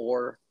Hopper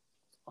or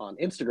on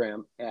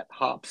Instagram at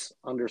Hops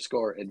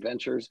 _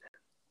 Adventures.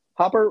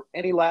 Hopper,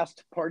 any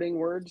last parting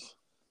words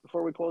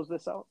before we close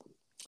this out?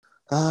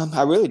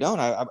 I really don't.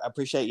 I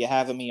appreciate you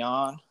having me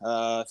on.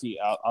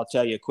 I'll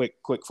tell you a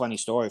quick funny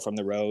story from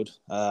the road.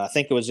 I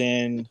think it was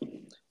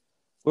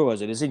where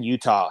was it? It's in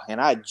Utah, and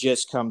I had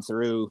just come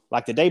through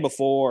like the day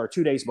before or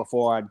 2 days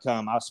before I'd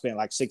come. I spent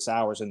like 6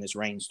 hours in this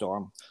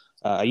rainstorm.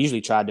 I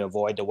usually tried to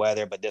avoid the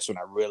weather, but this one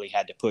I really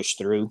had to push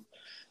through.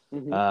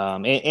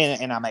 Mm-hmm.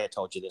 And I may have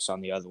told you this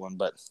on the other one,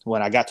 but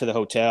when I got to the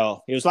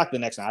hotel, it was like the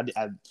next night.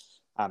 I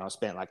don't know,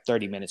 spent like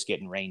 30 minutes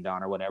getting rained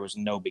on or whatever. It was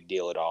no big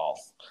deal at all.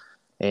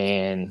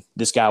 And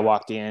this guy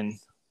walked in,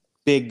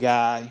 big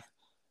guy,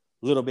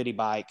 little bitty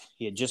bike.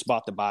 He had just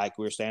bought the bike.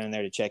 We were standing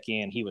there to check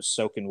in. He was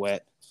soaking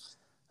wet.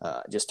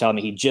 Just telling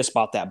me he just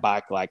bought that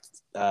bike like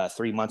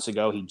 3 months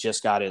ago. He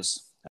just got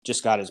his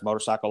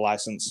motorcycle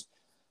license,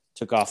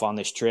 took off on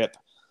this trip.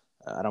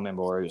 I don't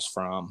remember where he was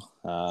from,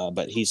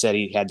 but he said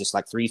he had just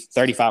like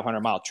 3,500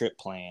 mile trip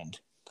planned,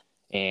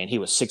 and he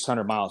was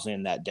 600 miles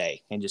in that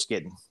day and just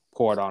getting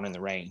poured on in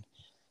the rain.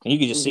 And you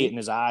could just see it in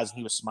his eyes, and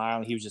he was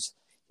smiling. He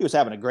was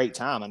having a great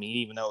time. I mean,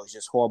 even though it was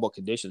just horrible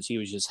conditions, he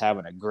was just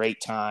having a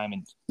great time,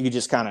 and you could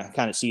just kind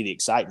of see the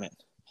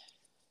excitement.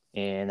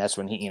 And that's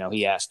when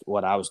he asked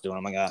what I was doing.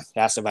 I'm like, I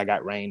asked if I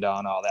got rained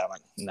on, all that. I'm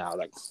like, no,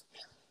 like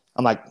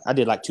I'm like, I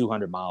did like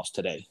 200 miles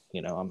today.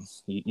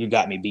 You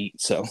got me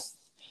beat. So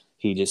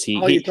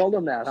You told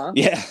him that, huh?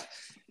 Yeah.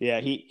 Yeah.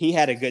 He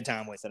had a good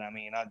time with it. I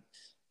mean,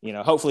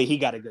 hopefully he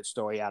got a good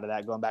story out of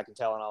that, going back and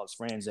telling all his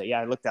friends that,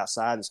 I looked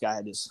outside, this guy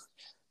had this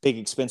big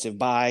expensive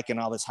bike and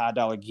all this high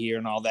dollar gear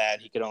and all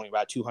that. He could only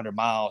ride 200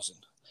 miles and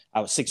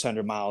I was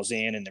 600 miles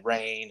in the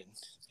rain. And,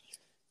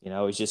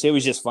 it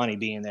was just funny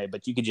being there,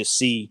 but you could just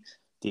see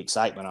the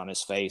excitement on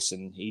his face.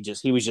 And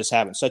he was just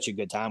having such a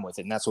good time with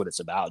it. And that's what it's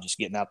about, just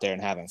getting out there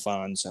and having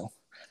fun. So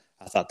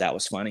I thought that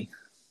was funny.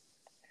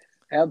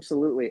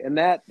 Absolutely. And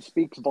that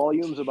speaks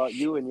volumes about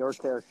you and your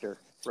character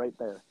right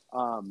there.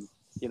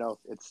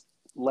 It's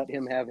let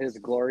him have his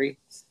glory.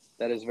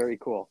 That is very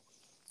cool.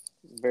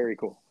 Very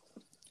cool.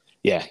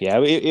 Yeah.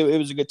 It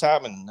was a good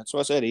time. And that's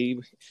what I said. He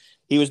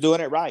was doing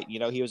it right.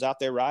 He was out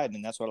there riding,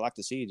 and that's what I like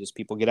to see. Just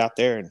people get out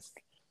there and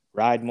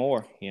ride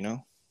more,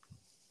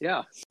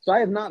 Yeah. So I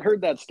have not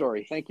heard that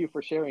story. Thank you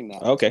for sharing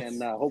that. Okay.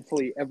 And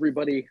hopefully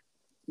everybody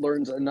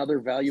learns another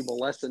valuable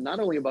lesson, not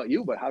only about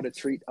you, but how to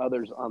treat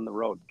others on the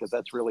road, because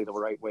that's really the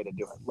right way to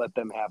do it. Let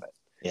them have it.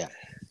 Yeah.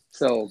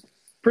 So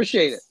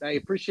appreciate it. I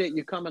appreciate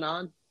you coming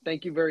on.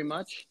 Thank you very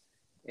much.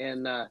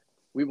 And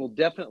we will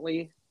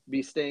definitely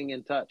be staying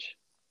in touch.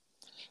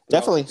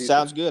 Definitely.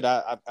 Sounds good.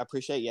 I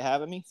appreciate you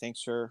having me.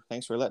 Thanks for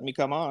letting me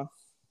come on.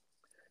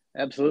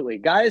 Absolutely.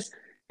 Guys,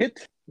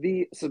 hit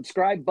the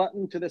subscribe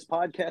button to this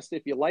podcast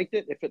if you liked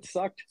it. If it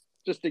sucked,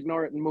 just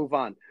ignore it and move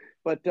on.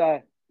 But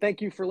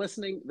thank you for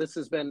listening. This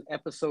has been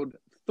episode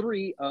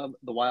 3 of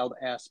the Wild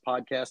Ass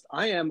Podcast.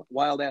 I am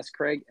Wild Ass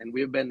Craig, and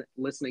we have been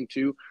listening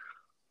to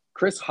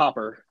Chris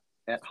Hopper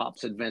at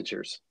Hops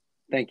Adventures.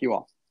 Thank you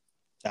all.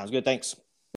 Sounds good. Thanks.